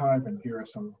the archive, and here are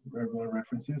some regular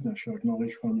references and show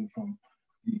knowledge funding from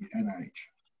the NIH.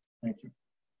 Thank you.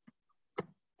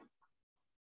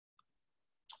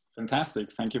 Fantastic.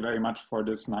 Thank you very much for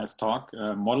this nice talk.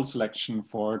 Model selection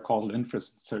for causal inference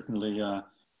is certainly a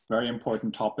very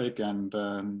important topic and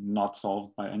not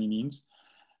solved by any means.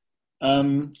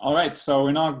 All right, so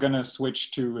we're now going to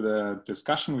switch to the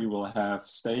discussion. We will have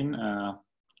Stijn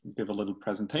give a little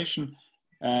presentation,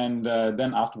 and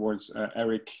then afterwards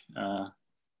Eric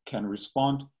can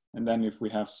respond. And then if we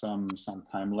have some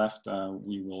time left,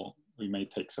 we may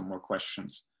take some more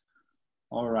questions.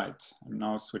 All right, I'm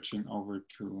now switching over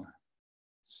to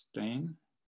Stijn.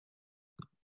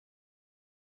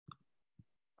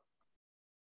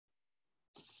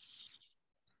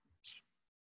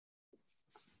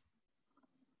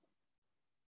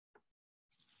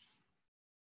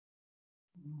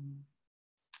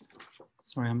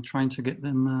 Sorry, I'm trying to get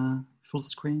them full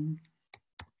screen.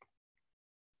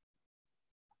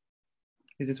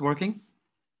 Is this working?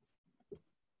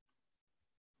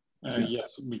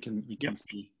 Yes, we can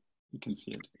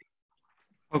see it.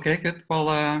 Okay, good.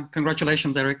 Well,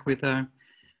 congratulations, Eric, with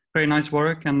very nice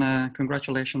work, and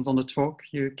congratulations on the talk.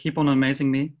 You keep on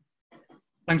amazing me.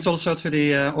 Thanks also to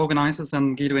the organizers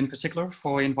and Guido in particular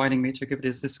for inviting me to give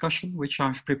this discussion, which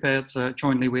I've prepared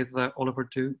jointly with Oliver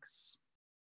Dukes.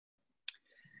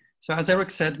 So as Eric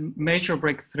said, major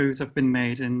breakthroughs have been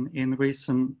made in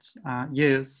recent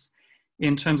years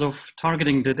in terms of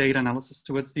targeting the data analysis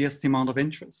towards the estimate of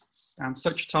interests. And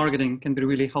such targeting can be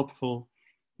really helpful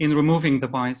in removing the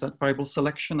bias that variable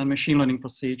selection and machine learning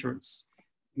procedures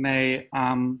may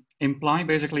imply,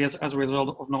 basically as a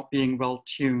result of not being well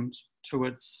tuned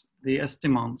towards the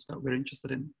estimates that we're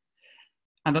interested in.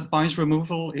 And that bias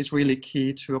removal is really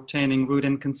key to obtaining root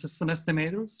and consistent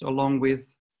estimators, along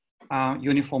with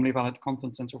uniformly valid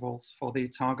confidence intervals for the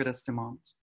target estimate.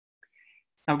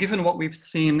 Now, given what we've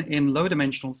seen in low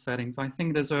dimensional settings, I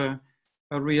think there's a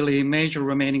really major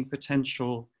remaining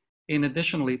potential in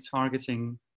additionally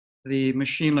targeting the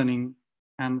machine learning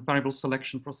and variable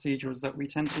selection procedures that we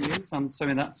tend to use. And so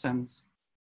in that sense,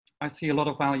 I see a lot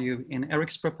of value in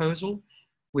Eric's proposal,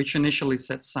 which initially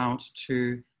sets out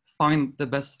to find the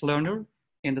best learner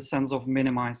in the sense of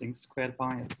minimizing squared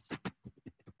bias.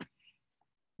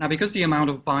 Now, because the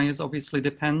amount of bias obviously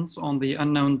depends on the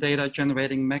unknown data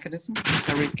generating mechanism,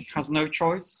 Eric has no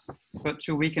choice but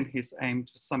to weaken his aim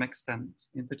to some extent.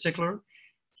 In particular,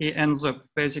 he ends up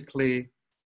basically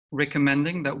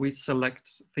recommending that we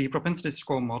select the propensity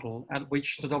score model at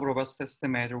which the double robust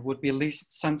estimator would be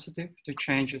least sensitive to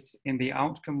changes in the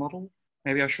outcome model.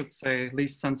 Maybe I should say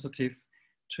least sensitive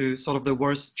to sort of the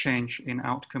worst change in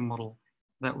outcome model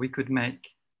that we could make.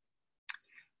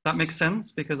 That makes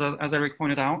sense because, as Eric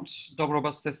pointed out, double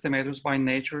robust estimators by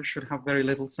nature should have very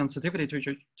little sensitivity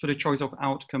to the choice of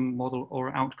outcome model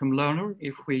or outcome learner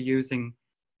if we're using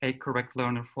a correct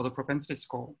learner for the propensity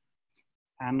score,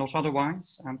 and not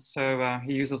otherwise. And so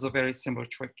he uses a very similar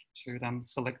trick to then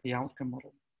select the outcome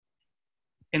model.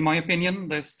 In my opinion,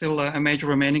 there's still a major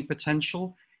remaining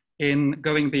potential in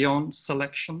going beyond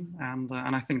selection, and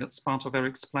I think that's part of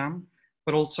Eric's plan,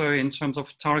 but also in terms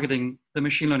of targeting the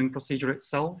machine learning procedure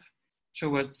itself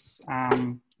towards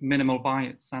minimal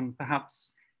bias. And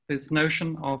perhaps this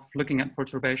notion of looking at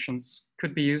perturbations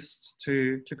could be used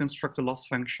to construct a loss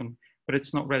function, but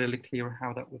it's not readily clear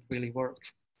how that would really work.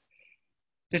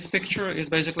 This picture is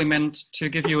basically meant to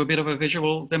give you a bit of a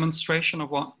visual demonstration of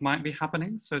what might be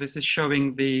happening. So this is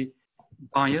showing the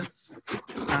bias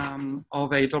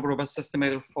of a double robust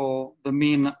estimator for the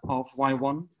mean of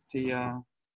Y1, the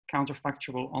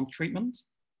counterfactual on treatment,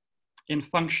 in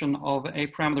function of a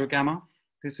parameter gamma.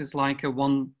 This is like a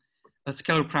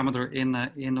scalar parameter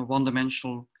in a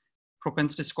one-dimensional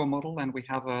propensity score model, and we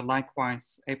have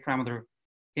likewise a parameter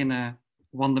in a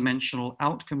one-dimensional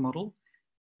outcome model.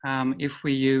 If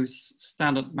we use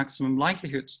standard maximum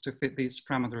likelihood to fit these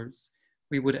parameters,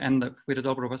 we would end up with a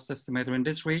double robust estimator in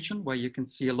this region where you can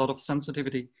see a lot of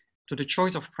sensitivity to the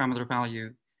choice of parameter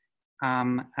value.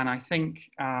 And I think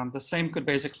the same could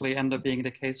basically end up being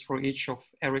the case for each of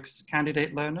Eric's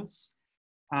candidate learners,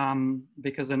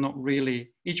 because they're not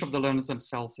really, each of the learners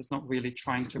themselves is not really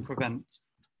trying to prevent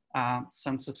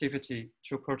sensitivity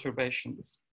to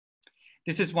perturbations.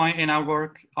 This is why in our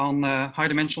work on high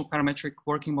dimensional parametric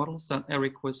working models that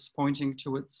Eric was pointing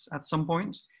to at some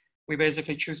point, we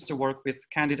basically choose to work with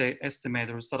candidate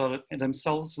estimators that are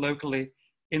themselves locally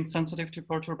insensitive to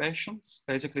perturbations,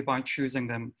 basically by choosing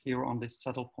them here on this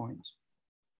saddle point.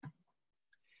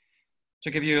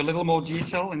 To give you a little more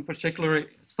detail, in particular,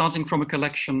 starting from a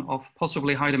collection of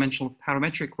possibly high dimensional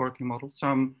parametric working models. So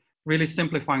I'm really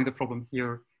simplifying the problem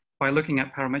here by looking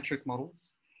at parametric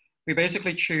models. We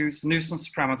basically choose nuisance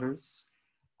parameters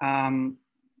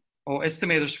or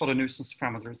estimators for the nuisance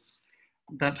parameters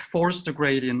that force the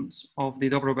gradient of the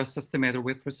double robust estimator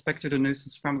with respect to the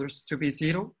nuisance parameters to be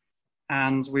 0.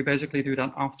 And we basically do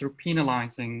that after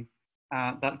penalizing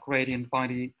that gradient by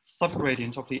the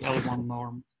subgradient of the L1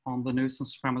 norm on the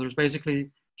nuisance parameters, basically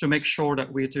to make sure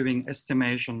that we're doing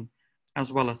estimation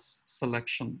as well as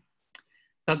selection.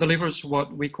 That delivers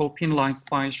what we call penalized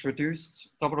bias reduced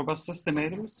double robust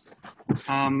estimators.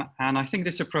 And I think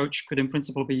this approach could in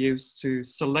principle be used to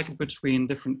select between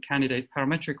different candidate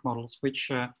parametric models, which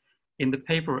in the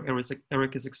paper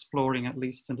Eric is exploring, at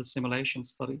least in the simulation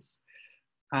studies.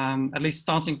 At least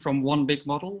starting from one big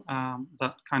model,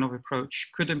 that kind of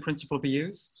approach could in principle be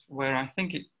used, where I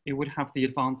think it would have the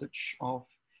advantage of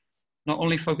not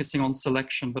only focusing on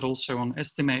selection, but also on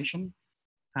estimation,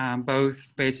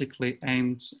 both basically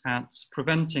aimed at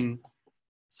preventing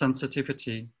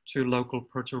sensitivity to local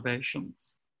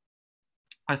perturbations.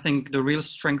 I think the real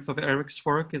strength of Eric's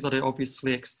work is that it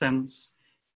obviously extends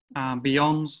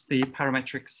beyond the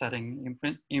parametric setting.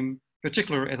 In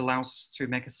particular, it allows us to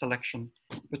make a selection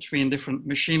between different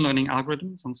machine learning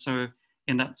algorithms. And so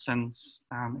in that sense,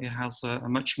 it has a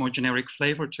much more generic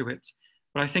flavor to it.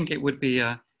 But I think it would be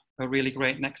a really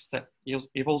great next step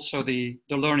if also the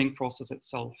learning process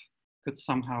itself could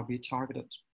somehow be targeted.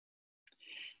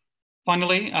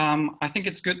 Finally, I think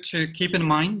it's good to keep in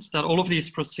mind that all of these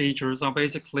procedures are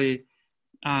basically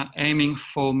aiming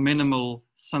for minimal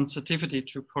sensitivity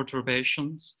to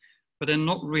perturbations, but they're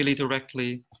not really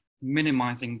directly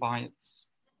minimizing bias.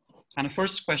 And the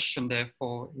first question,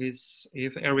 therefore, is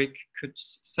if Eric could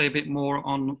say a bit more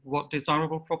on what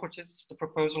desirable properties the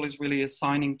proposal is really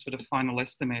assigning to the final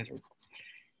estimator.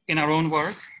 In our own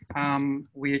work,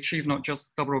 we achieve not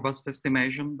just double robust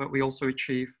estimation, but we also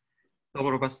achieve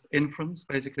double robust inference,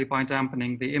 basically by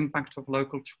dampening the impact of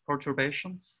local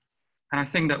perturbations. And I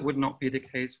think that would not be the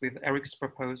case with Eric's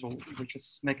proposal, which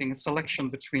is making a selection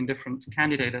between different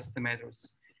candidate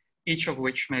estimators, each of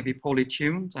which may be poorly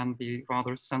tuned and be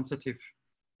rather sensitive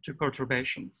to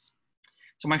perturbations.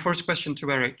 So my first question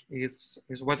to Eric is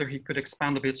whether he could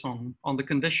expand a bit on the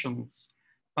conditions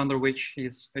under which he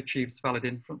achieves valid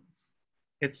inference.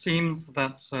 It seems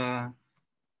that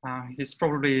he's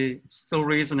probably still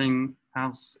reasoning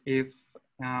as if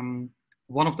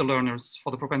one of the learners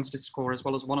for the propensity score, as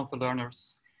well as one of the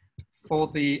learners for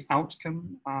the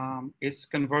outcome is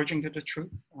converging to the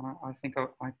truth. I think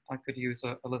I could use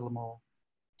a little more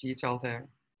detail there.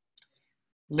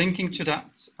 Linking to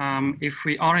that, if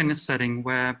we are in a setting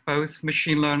where both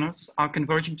machine learners are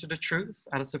converging to the truth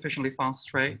at a sufficiently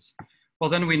fast rate, well,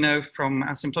 then we know from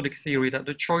asymptotic theory that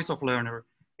the choice of learner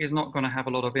is not going to have a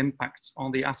lot of impact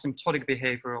on the asymptotic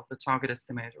behavior of the target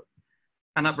estimator.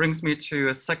 And that brings me to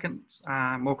a second,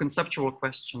 more conceptual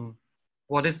question.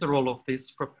 What is the role of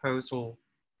this proposal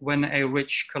when a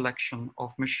rich collection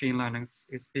of machine learnings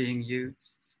is being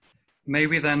used? May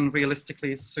we then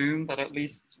realistically assume that at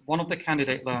least one of the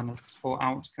candidate learners for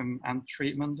outcome and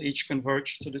treatment each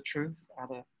converge to the truth at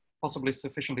a possibly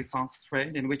sufficiently fast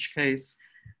rate, in which case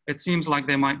it seems like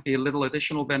there might be a little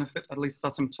additional benefit, at least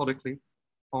asymptotically,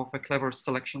 of a clever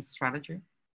selection strategy.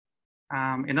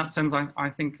 In that sense, I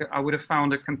think I would have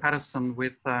found a comparison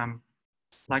with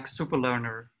like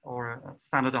superlearner or a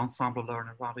standard ensemble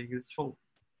learner rather useful.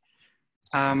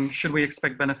 Should we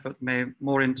expect benefit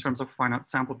more in terms of finite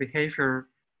sample behavior?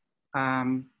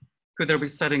 Could there be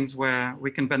settings where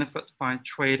we can benefit by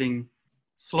trading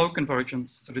slow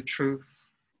convergence to the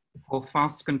truth for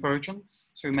fast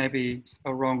convergence to maybe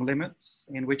a wrong limit,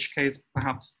 in which case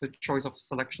perhaps the choice of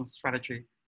selection strategy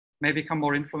may become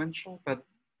more influential? But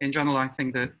in general, I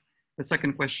think that the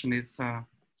second question is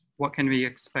what can we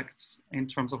expect in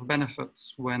terms of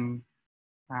benefits when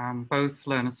both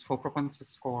learners for propensity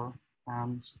score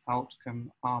and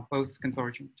outcome are both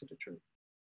converging to the truth?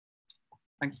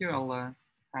 Thank you. I'll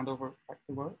hand over back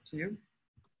the word to you.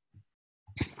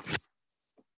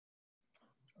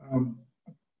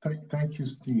 Thank you,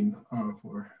 Stijn,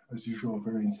 for, as usual,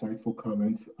 very insightful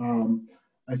comments.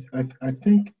 I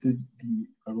think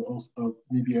I will also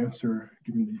maybe answer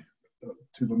giving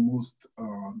to the most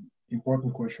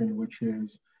important question, which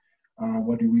is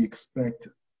what do we expect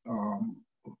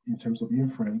in terms of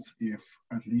inference if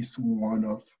at least one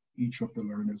of each of the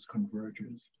learners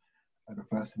converges at a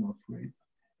fast enough rate?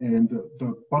 And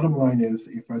the bottom line is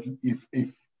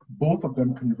if both of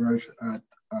them converge at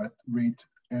rate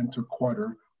n to a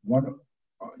quarter,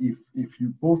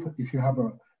 if you have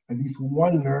at least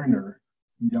one learner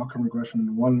in the outcome regression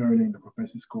and one learner in the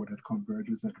propensity score that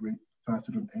converges at rate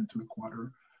faster than n to a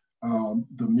quarter,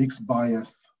 the mixed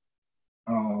bias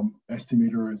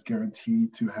estimator is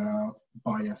guaranteed to have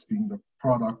bias being the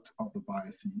product of the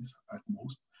biases at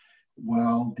most,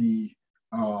 while the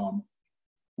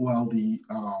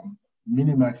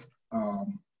minimax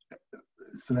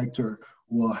selector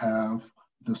will have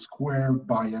the square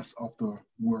bias of the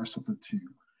worst of the two.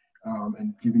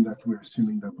 And given that we're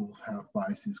assuming that both have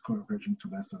biases converging to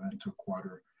less than n to a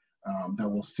quarter, that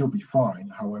will still be fine.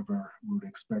 However, we would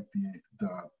expect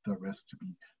the risk to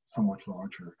be somewhat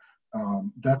larger.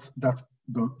 That's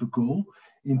the goal.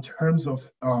 In terms of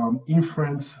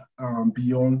inference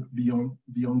beyond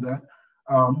that,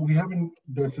 we haven't.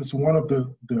 This is one of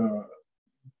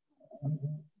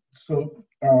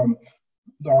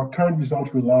our current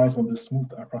result relies on the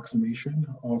smooth approximation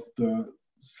of the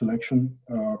selection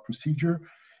procedure,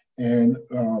 and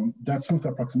that smooth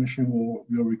approximation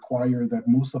will require that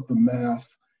most of the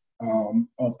mass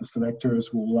of the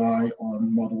selectors will lie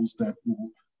on models that will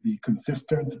be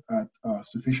consistent at a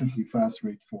sufficiently fast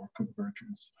rate for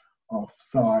convergence of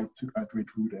psi at rate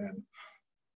root n.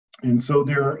 And so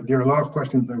there are a lot of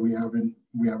questions that we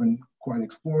haven't quite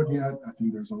explored yet. I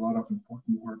think there's a lot of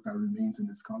important work that remains in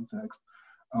this context.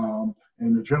 And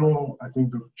I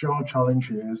think the general challenge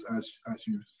is, as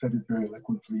you said it very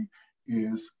eloquently,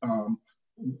 is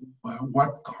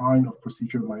what kind of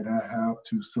procedure might I have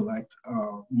to select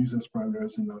nuisance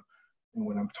parameters and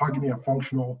when I'm targeting a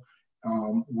functional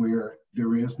where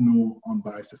there is no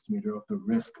unbiased estimator of the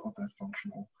risk of that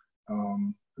functional.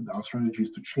 Our strategy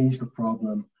is to change the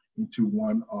problem into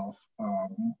one of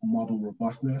model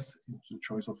robustness, into the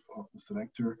choice of the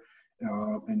selector,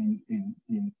 and in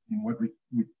what we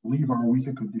believe are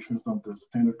weaker conditions, not the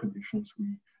standard conditions,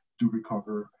 we do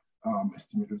recover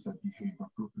estimators that behave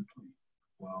appropriately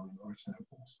well in large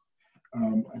samples.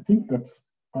 I think that's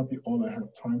probably all I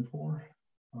have time for.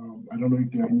 I don't know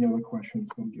if there are any other questions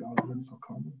from the audience or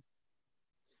comments.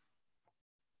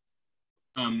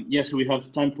 Yeah, so we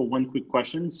have time for one quick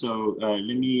question. So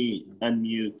let me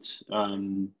unmute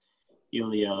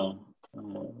Ilya.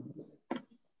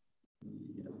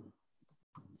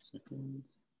 Second.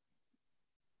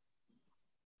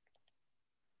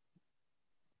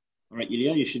 All right,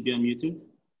 Ilya, you should be unmuted.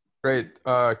 Great.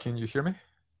 Can you hear me?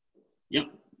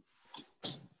 Yep.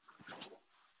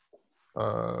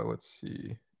 Let's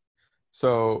see.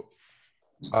 So,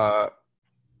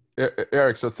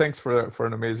 Eric, so thanks for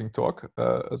an amazing talk,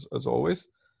 as always.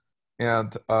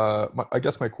 And I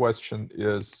guess my question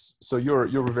is, so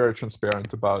you're very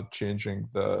transparent about changing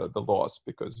the loss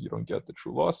because you don't get the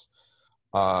true loss,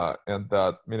 and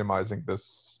that minimizing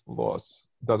this loss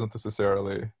doesn't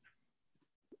necessarily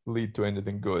lead to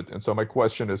anything good. And so my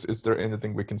question is there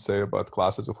anything we can say about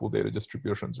classes of full data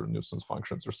distributions or nuisance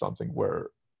functions or something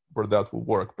where that will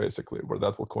work, basically, where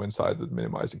that will coincide with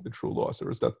minimizing the true loss,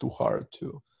 or is that too hard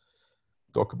to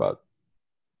talk about?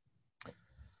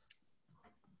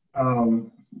 So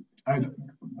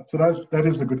that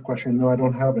is a good question. No, I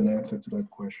don't have an answer to that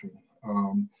question.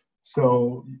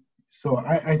 So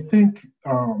I think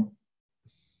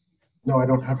no, I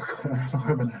don't have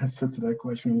an answer to that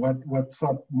question. What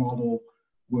submodel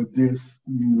would this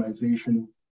minimization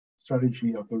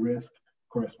strategy of the risk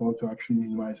correspond to actually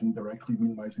directly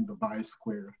minimizing the bias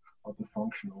square of the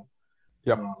functional?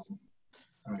 Yep.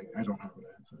 I don't have an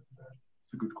answer to that.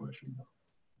 It's a good question, though.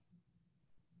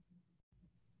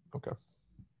 Okay.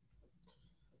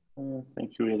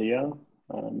 Thank you, Ilya.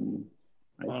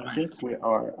 I think we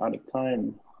are out of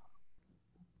time.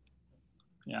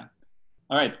 Yeah.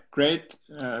 All right, great.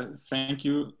 Thank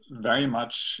you very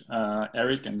much,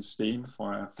 Eric and Stijn,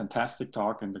 for a fantastic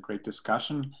talk and a great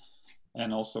discussion,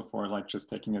 and also for just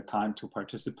taking the time to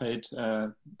participate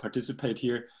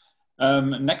here.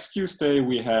 Next Tuesday,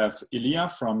 we have Ilya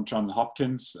from Johns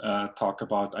Hopkins talk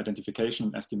about identification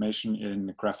and estimation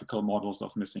in graphical models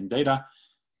of missing data.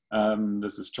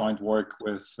 This is joint work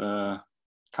with a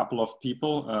couple of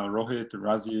people, Rohit,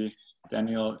 Razi,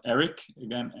 Daniel, Eric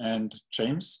again, and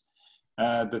James.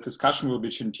 The discussion will be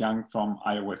Xinjiang from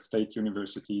Iowa State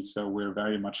University, so we're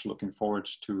very much looking forward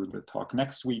to the talk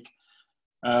next week.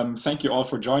 Thank you all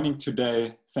for joining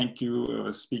today. Thank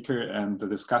you, speaker and the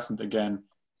discussant again,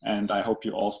 and I hope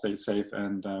you all stay safe,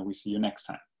 and we see you next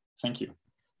time. Thank you.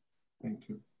 Thank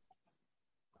you.